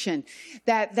hesitation,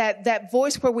 that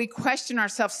voice where we question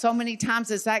ourselves so many times.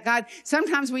 Is that God?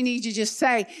 Sometimes we need to just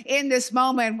say, in this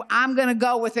moment, I'm going to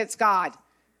go with it's God.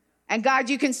 And God,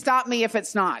 you can stop me if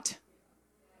it's not.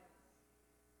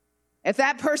 If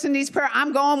that person needs prayer,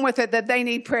 I'm going with it that they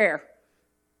need prayer.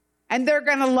 And they're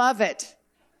going to love it.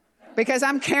 Because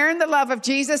I'm carrying the love of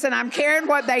Jesus and I'm carrying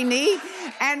what they need.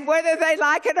 And whether they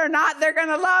like it or not, they're going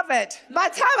to love it. By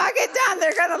the time I get done,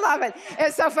 they're going to love it.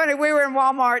 It's so funny. We were in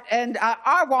Walmart and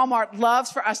our Walmart loves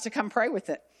for us to come pray with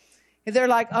it. They're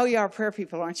like, oh, you are prayer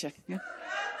people, aren't you? Yeah.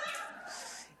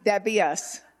 That'd be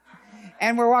us.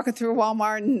 And we're walking through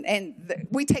Walmart and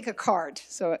we take a card.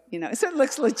 So, you know, so it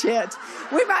looks legit.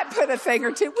 We might put a thing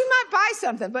or two. We might buy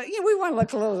something, but, you know, we want to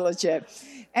look a little legit.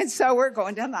 And so we're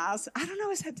going down the aisles. I don't know,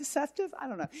 is that deceptive? I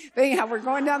don't know. But anyhow, we're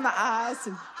going down the aisles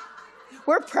and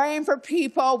we're praying for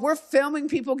people. We're filming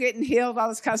people getting healed, all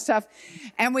this kind of stuff.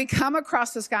 And we come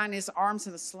across this guy in his arms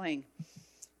in a sling.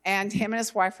 And him and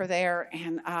his wife are there.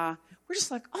 And we're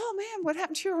just like, oh, man, what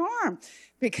happened to your arm?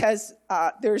 Because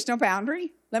there's no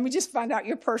boundary. Let me just find out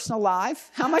your personal life.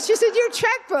 How much is in your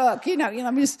checkbook? You know,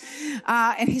 let me just,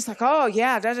 and he's like, oh,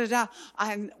 yeah, da, da, da.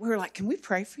 And we were like, can we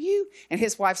pray for you? And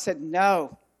his wife said,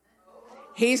 no.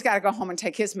 He's got to go home and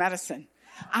take his medicine.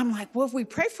 I'm like, well, if we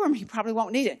pray for him, he probably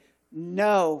won't need it.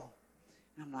 No.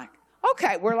 I'm like,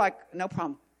 okay. We're like, no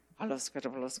problem. You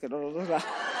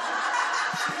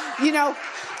know,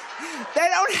 they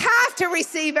don't have to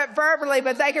receive it verbally,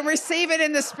 but they can receive it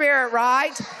in the spirit,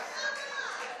 right?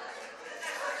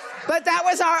 But that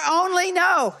was our only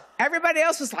no. Everybody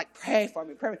else was like, pray for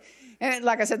me, pray for me. And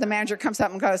like I said, the manager comes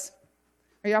up and goes,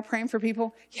 are y'all praying for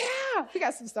people? Yeah, we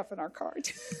got some stuff in our card.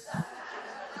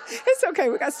 It's okay,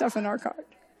 we got stuff in our card.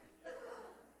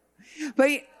 But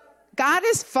God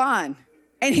is fun,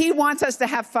 and he wants us to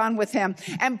have fun with him.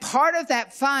 And part of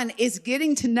that fun is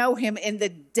getting to know him in the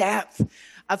depth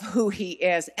of who he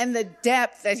is and the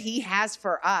depth that he has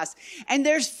for us. And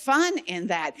there's fun in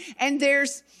that. And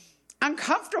there's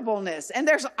uncomfortableness, and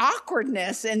there's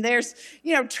awkwardness, and there's,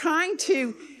 trying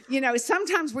to,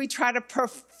 sometimes we try to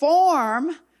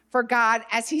perform for God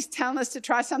as he's telling us to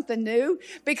try something new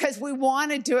because we want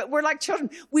to do it. We're like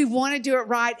children. We want to do it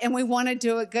right, and we want to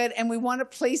do it good, and we want to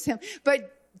please him.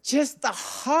 But just the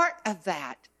heart of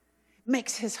that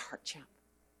makes his heart jump.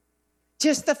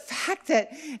 Just the fact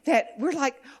that we're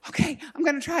like, okay, I'm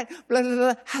going to try it. Blah, blah,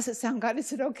 blah. How's it sound, God?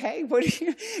 Is it okay? What do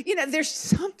you there's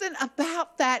something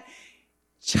about that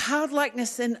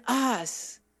childlikeness in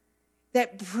us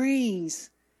that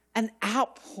brings an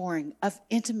outpouring of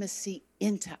intimacy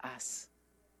into us.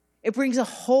 It brings a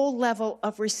whole level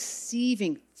of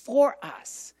receiving for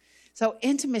us. So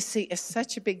intimacy is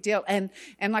such a big deal. And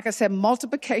like I said,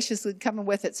 multiplication is coming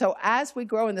with it. So as we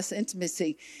grow in this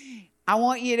intimacy, I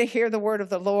want you to hear the word of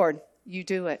the Lord. You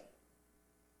do it.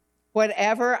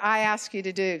 Whatever I ask you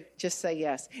to do, just say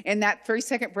yes. In that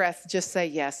 3-second breath, just say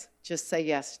yes. Just say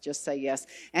yes. Just say yes.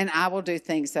 And I will do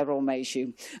things that will amaze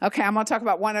you. Okay, I'm going to talk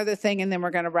about one other thing, and then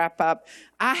we're going to wrap up.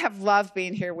 I have loved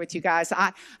being here with you guys.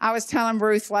 I was telling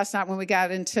Ruth last night when we got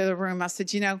into the room, I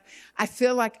said, I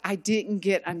feel like I didn't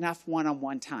get enough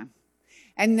one-on-one time.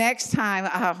 And next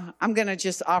time, I'm going to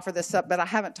just offer this up, but I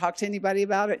haven't talked to anybody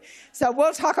about it. So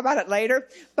we'll talk about it later.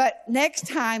 But next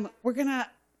time, we're going to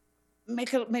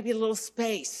make maybe a little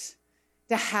space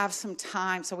to have some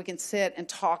time so we can sit and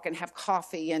talk and have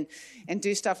coffee and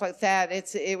do stuff like that.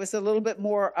 It was a little bit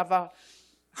more of a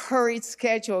hurried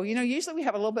schedule. Usually we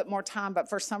have a little bit more time, but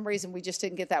for some reason we just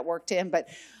didn't get that worked in. But,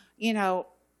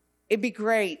 it'd be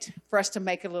great for us to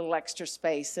make a little extra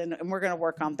space, and we're going to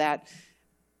work on that.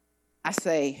 I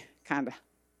say, kind of.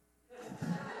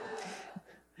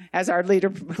 As our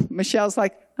leader, Michelle's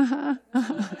like,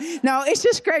 No, it's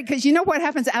just great because you know what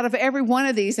happens out of every one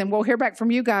of these, and we'll hear back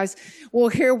from you guys. We'll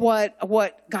hear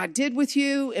what God did with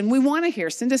you, and we want to hear.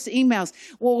 Send us emails.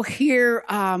 We'll hear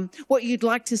what you'd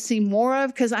like to see more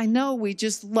of, because I know we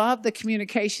just love the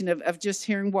communication of just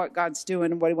hearing what God's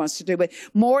doing and what he wants to do, but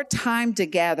more time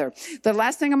together. The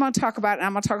last thing I'm going to talk about, and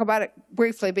I'm going to talk about it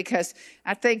briefly because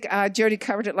I think Jody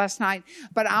covered it last night,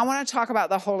 but I want to talk about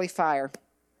the holy fire.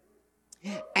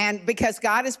 And because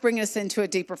God is bringing us into a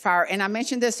deeper fire. And I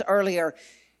mentioned this earlier.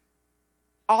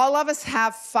 All of us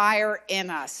have fire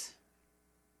in us.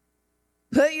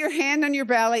 Put your hand on your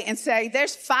belly and say,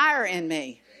 there's fire in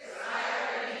me.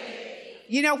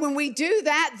 When we do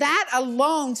that, that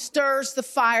alone stirs the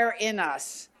fire in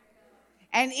us.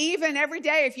 And even every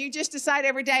day, if you just decide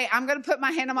every day, I'm going to put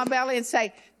my hand on my belly and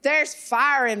say, there's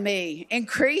fire in me.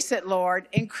 Increase it, Lord.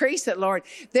 Increase it, Lord.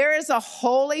 There is a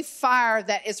holy fire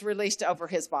that is released over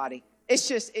his body. It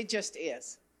just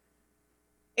is.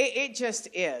 It just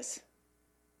is.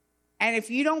 And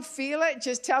if you don't feel it,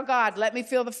 just tell God, let me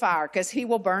feel the fire, because he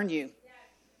will burn you.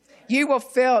 You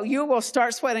will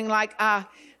start sweating like,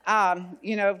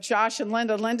 Josh and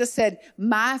Linda. Linda said,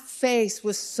 my face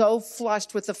was so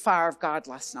flushed with the fire of God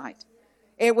last night.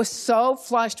 It was so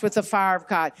flushed with the fire of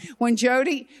God. When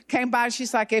Jody came by,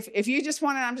 she's like, if you just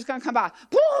want it, I'm just going to come by.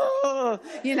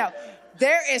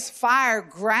 There is fire.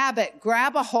 Grab it.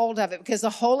 Grab a hold of it, because the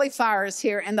holy fire is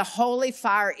here, and the holy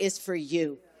fire is for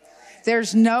you.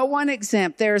 There's no one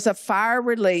exempt. There's a fire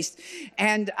released.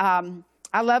 And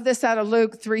I love this out of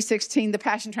Luke 3:16, the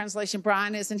Passion Translation.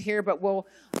 Brian isn't here, but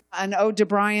an ode to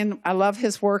Brian. I love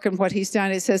his work and what he's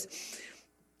done. It says,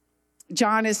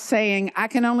 John is saying, I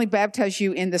can only baptize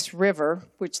you in this river,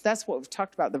 which that's what we've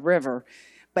talked about, the river,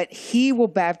 but he will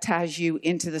baptize you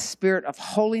into the spirit of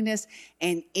holiness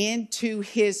and into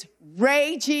his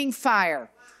raging fire.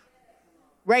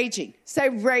 Raging. Say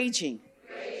raging.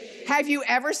 Raging. Have you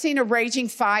ever seen a raging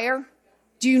fire?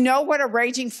 Do you know what a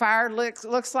raging fire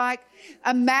looks like?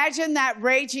 Imagine that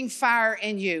raging fire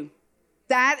in you.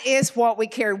 That is what we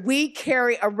carry. We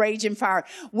carry a raging fire.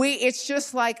 It's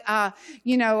just like,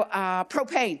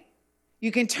 propane.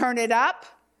 You can turn it up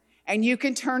and you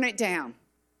can turn it down.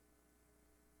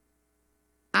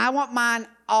 I want mine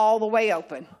all the way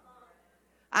open.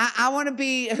 I want to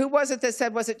be, who was it that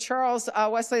said, was it Charles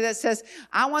Wesley that says,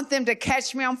 I want them to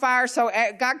catch me on fire, so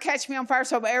God catch me on fire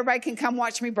so everybody can come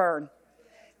watch me burn.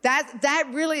 That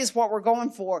really is what we're going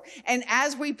for. And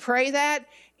as we pray that,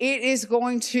 it is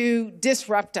going to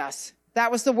disrupt us.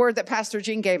 That was the word that Pastor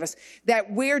Jean gave us, that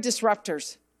we're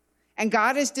disruptors. And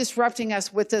God is disrupting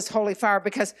us with this holy fire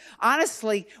because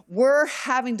honestly, we're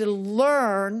having to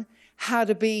learn how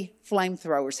to be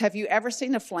flamethrowers. Have you ever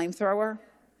seen a flamethrower?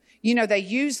 You know, they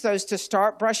use those to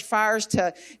start brush fires,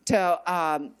 to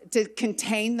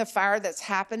contain the fire that's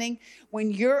happening.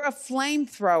 When you're a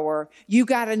flamethrower, you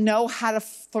got to know how to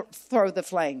throw the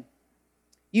flame.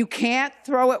 You can't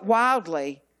throw it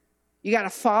wildly. You got to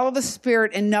follow the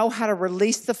Spirit and know how to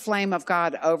release the flame of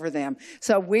God over them.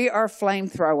 So we are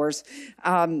flamethrowers.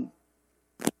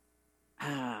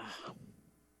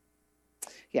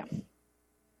 Yeah.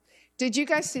 Did you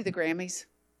guys see the Grammys?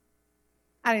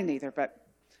 I didn't either, but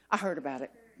I heard about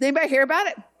it. Did anybody hear about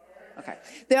it? Okay.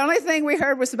 The only thing we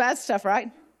heard was the bad stuff,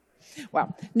 right?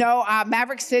 Well, no,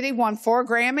 Maverick City won 4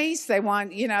 Grammys. They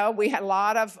won, you know, we had a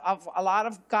lot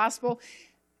of gospel.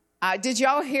 Did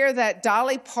y'all hear that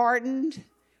Dolly Parton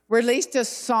released a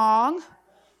song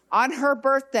on her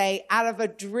birthday out of a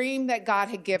dream that God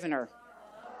had given her?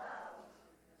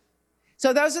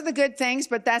 So those are the good things,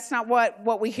 but that's not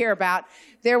what we hear about.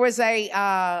 There was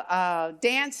a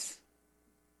dance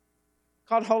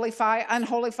called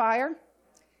Unholy Fire.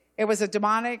 It was a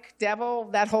demonic devil,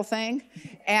 that whole thing.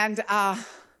 And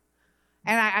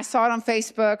I saw it on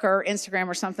Facebook or Instagram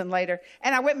or something later.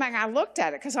 And I went back and I looked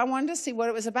at it because I wanted to see what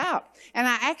it was about. And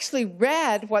I actually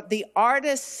read what the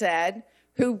artist said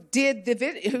who did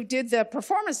the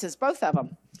performances, both of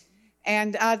them.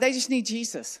 And they just need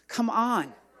Jesus. Come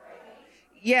on.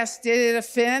 Yes, did it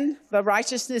offend the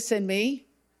righteousness in me?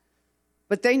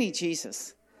 But they need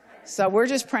Jesus. So we're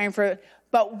just praying for it.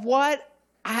 But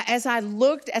as I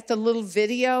looked at the little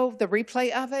video, the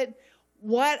replay of it,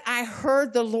 what I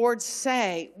heard the Lord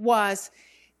say was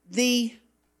the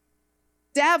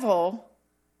devil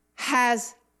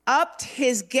has upped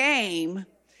his game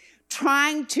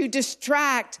trying to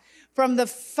distract from the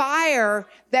fire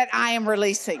that I am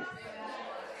releasing.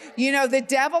 You know, the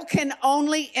devil can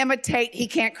only imitate, he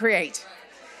can't create.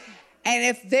 And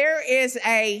if there is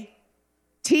a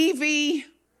TV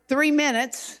 3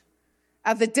 minutes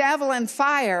of the devil and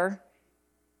fire,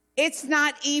 it's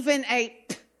not even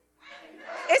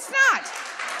it's not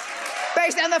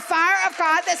based on the fire of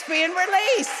God that's being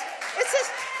released. It's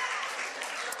just,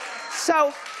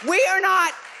 so we are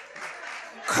not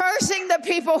cursing the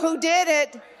people who did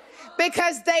it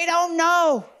because they don't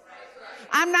know.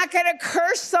 I'm not going to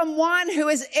curse someone who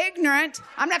is ignorant.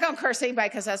 I'm not going to curse anybody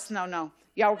because that's no.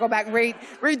 Y'all go back and read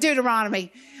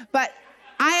Deuteronomy. But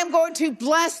I am going to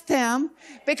bless them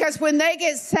because when they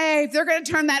get saved, they're going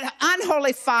to turn that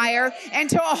unholy fire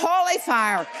into a holy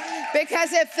fire.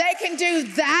 Because if they can do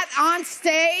that on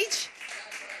stage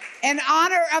in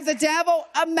honor of the devil,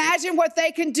 imagine what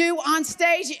they can do on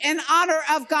stage in honor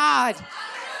of God.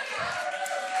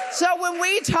 So when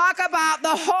we talk about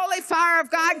the holy fire of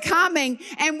God coming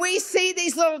and we see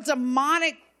these little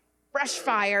demonic brush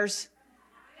fires,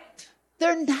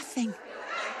 they're nothing.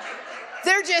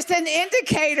 They're just an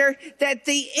indicator that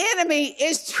the enemy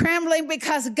is trembling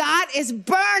because God is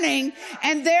burning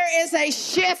and there is a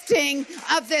shifting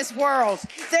of this world.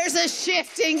 There's a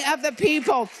shifting of the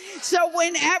people. So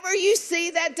whenever you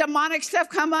see that demonic stuff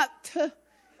come up,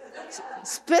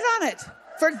 spit on it.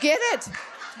 Forget it.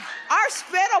 Our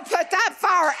spit will put that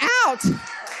fire out.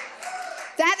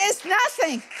 That is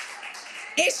nothing.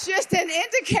 It's just an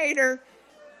indicator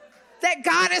that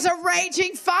God is a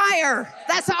raging fire.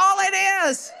 That's all it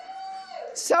is.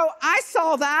 So I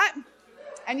saw that.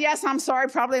 And yes, I'm sorry,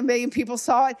 probably 1 million people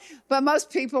saw it. But most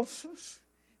people,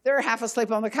 they're half asleep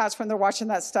on the couch when they're watching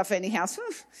that stuff anyhow.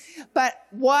 But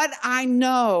what I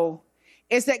know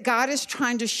is that God is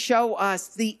trying to show us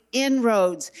the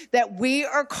inroads that we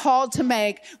are called to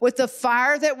make with the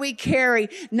fire that we carry,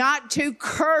 not to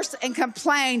curse and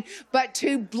complain, but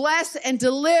to bless and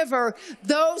deliver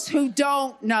those who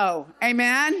don't know.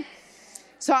 Amen?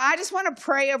 So I just want to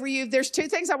pray over you. There's 2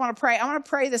 things I want to pray. I want to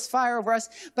pray this fire over us,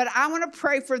 but I want to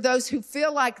pray for those who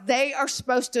feel like they are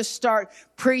supposed to start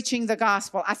preaching the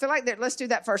gospel. I feel like let's do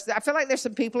that first. I feel like there's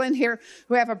some people in here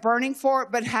who have a burning for it,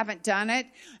 but haven't done it,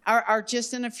 are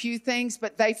just in a few things,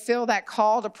 but they feel that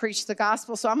call to preach the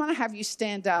gospel. So I'm going to have you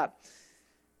stand up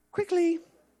quickly.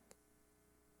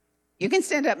 You can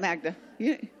stand up, Magda.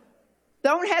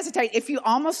 Don't hesitate. If you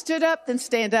almost stood up, then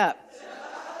stand up.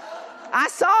 I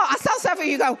saw some of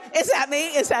you go, is that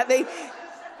me? Is that me?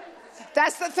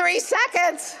 That's the 3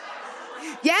 seconds.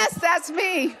 Yes, that's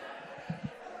me.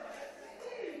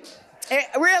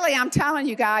 Really, I'm telling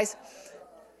you guys.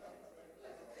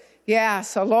 Yeah,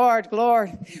 so Lord,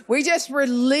 we just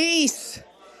release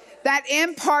that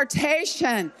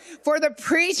impartation for the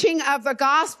preaching of the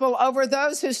gospel over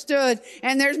those who stood.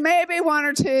 And there's maybe one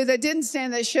or two that didn't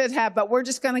stand that should have, but we're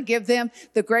just going to give them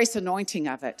the grace anointing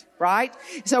of it, right?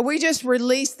 So we just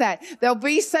release that. There'll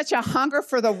be such a hunger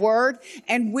for the word,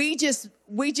 and we just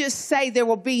say there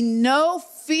will be no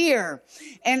fear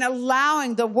in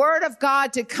allowing the word of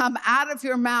God to come out of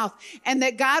your mouth, and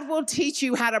that God will teach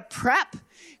you how to prep.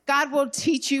 God will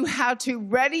teach you how to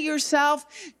ready yourself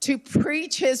to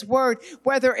preach his word,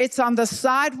 whether it's on the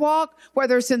sidewalk,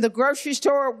 whether it's in the grocery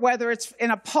store, whether it's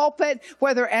in a pulpit,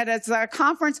 whether it's at a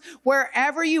conference,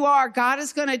 wherever you are, God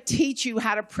is going to teach you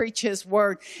how to preach his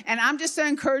word. And I'm just going to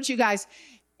encourage you guys,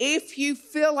 if you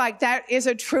feel like that is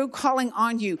a true calling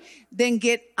on you, then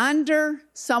get under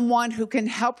someone who can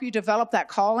help you develop that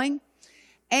calling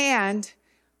and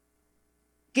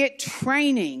get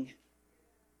training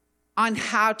on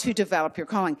how to develop your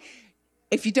calling.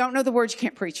 If you don't know the words, you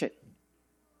can't preach it.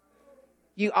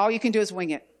 All you can do is wing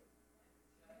it.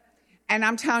 And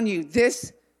I'm telling you,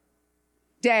 this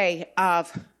day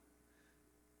of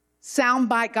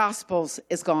soundbite gospels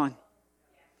is gone.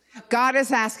 God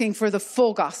is asking for the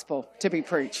full gospel to be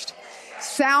preached.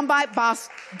 Soundbite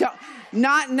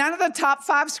none of the top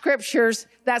 5 scriptures.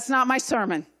 That's not my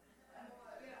sermon.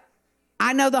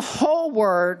 I know the whole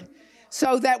word,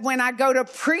 so that when I go to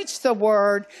preach the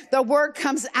word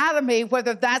comes out of me,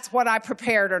 whether that's what I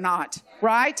prepared or not,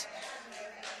 right?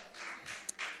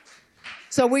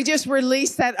 So we just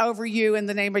release that over you in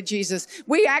the name of Jesus.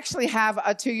 We actually have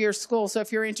a 2-year school, so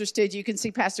if you're interested, you can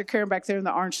see Pastor Karen back there in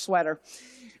the orange sweater.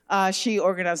 She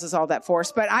organizes all that for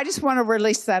us. But I just want to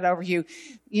release that over you.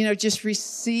 Just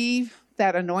receive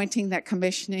that anointing, that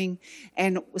commissioning,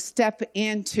 and step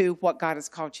into what God has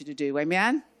called you to do.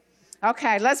 Amen?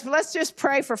 Okay, let's just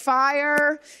pray for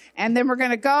fire, and then we're going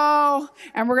to go,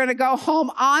 and we're going to go home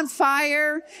on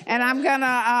fire, and I'm going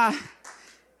to,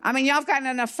 y'all have gotten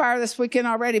enough fire this weekend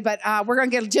already, but we're going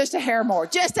to get just a hair more.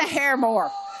 Just a hair more.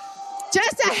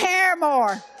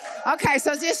 Okay,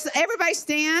 so just everybody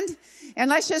stand, and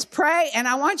let's just pray, and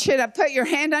I want you to put your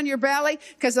hand on your belly,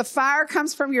 because the fire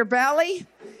comes from your belly.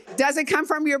 It doesn't come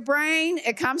from your brain.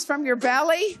 It comes from your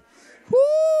belly.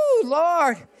 Woo,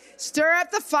 Lord. Stir up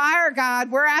the fire,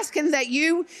 God. We're asking that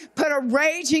you put a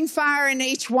raging fire in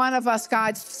each one of us,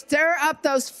 God. Stir up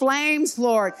those flames,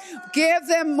 Lord. Give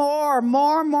them more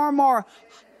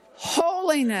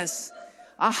holiness,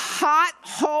 a hot,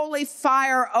 holy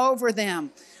fire over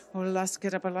them. Do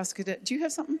you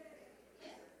have something?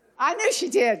 I knew she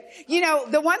did.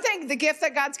 The one thing, the gift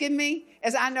that God's given me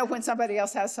is I know when somebody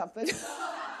else has something.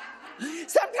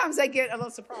 Sometimes they get a little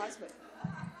surprised, but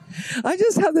I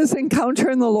just had this encounter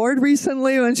in the Lord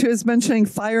recently when she was mentioning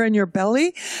fire in your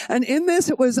belly. And in this,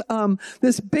 it was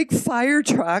this big fire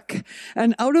truck.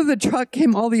 And out of the truck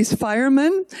came all these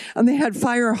firemen, and they had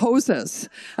fire hoses.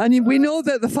 And we know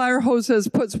that the fire hoses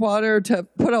puts water to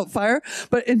put out fire,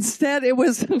 but instead it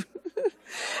was...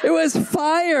 It was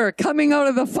fire coming out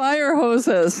of the fire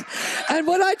hoses. And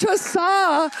what I just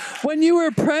saw when you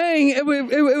were praying, it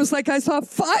was like I saw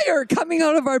fire coming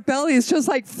out of our bellies, just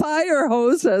like fire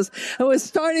hoses. It was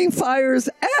starting fires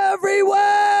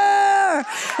everywhere.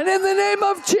 And in the name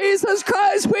of Jesus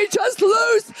Christ, we just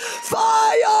loose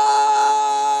fire.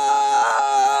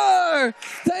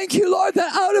 Thank you, Lord,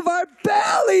 that out of our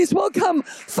bellies will come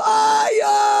fire.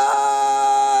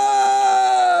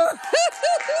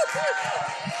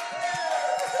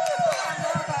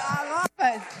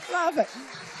 Love it.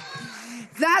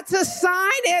 That's a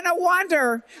sign and a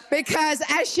wonder, because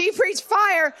as she preached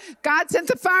fire, God sent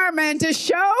the firemen to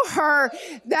show her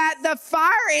that the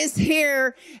fire is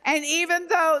here. And even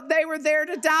though they were there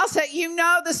to douse it,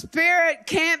 the Spirit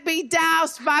can't be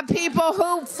doused by people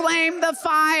who flame the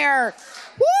fire.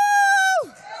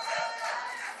 Woo!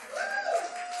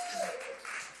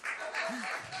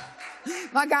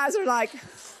 My guys are like,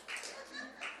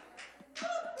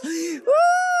 woo!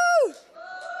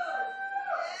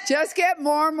 Just get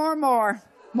more. And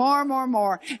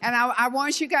I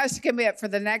want you guys to commit for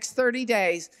the next 30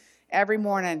 days, every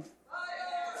morning.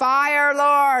 Fire,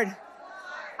 Lord.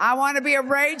 I want to be a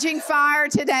raging fire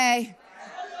today.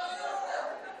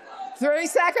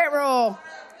 3-second rule.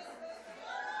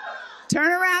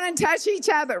 Turn around and touch each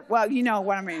other. Well, you know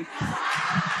what I mean.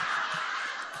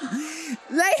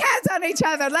 Lay hands on each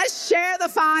other. Let's share the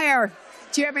fire.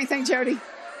 Do you have anything, Jody?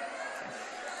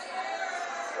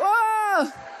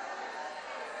 Whoa.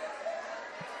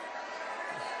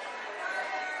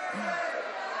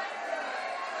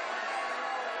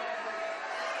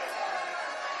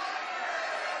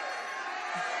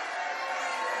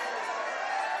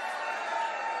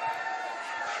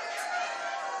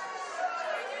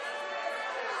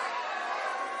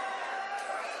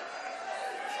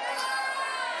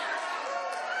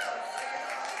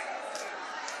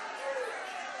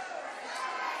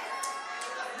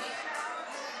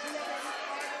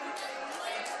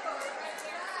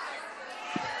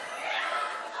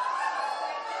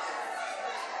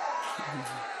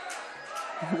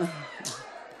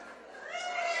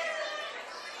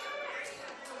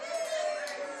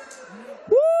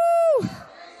 Woo!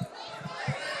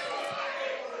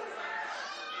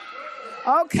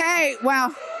 Okay,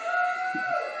 well.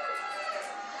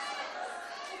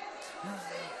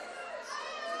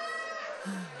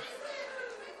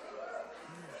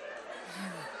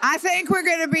 I think we're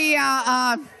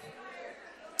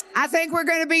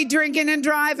going to be drinking and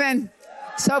driving.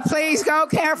 So please go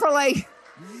carefully.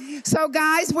 So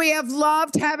guys, we have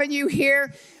loved having you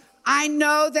here. I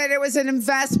know that it was an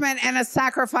investment and a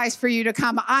sacrifice for you to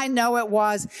come. I know it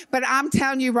was. But I'm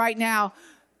telling you right now,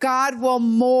 God will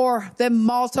more than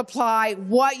multiply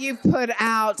what you've put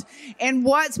out and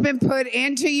what's been put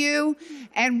into you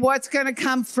and what's going to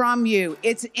come from you.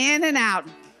 It's in and out.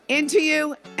 Into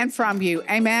you and from you.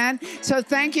 Amen. So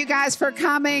thank you guys for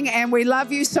coming, and we love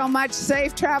you so much.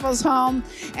 Safe travels home.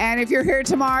 And if you're here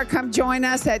tomorrow, come join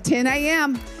us at 10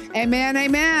 a.m. Amen.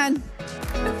 Amen.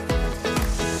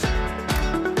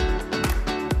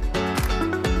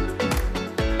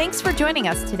 Thanks for joining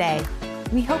us today.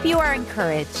 We hope you are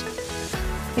encouraged.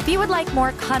 If you would like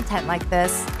more content like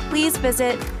this, please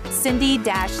visit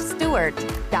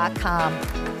cindy-stewart.com.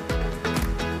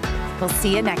 We'll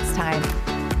see you next time.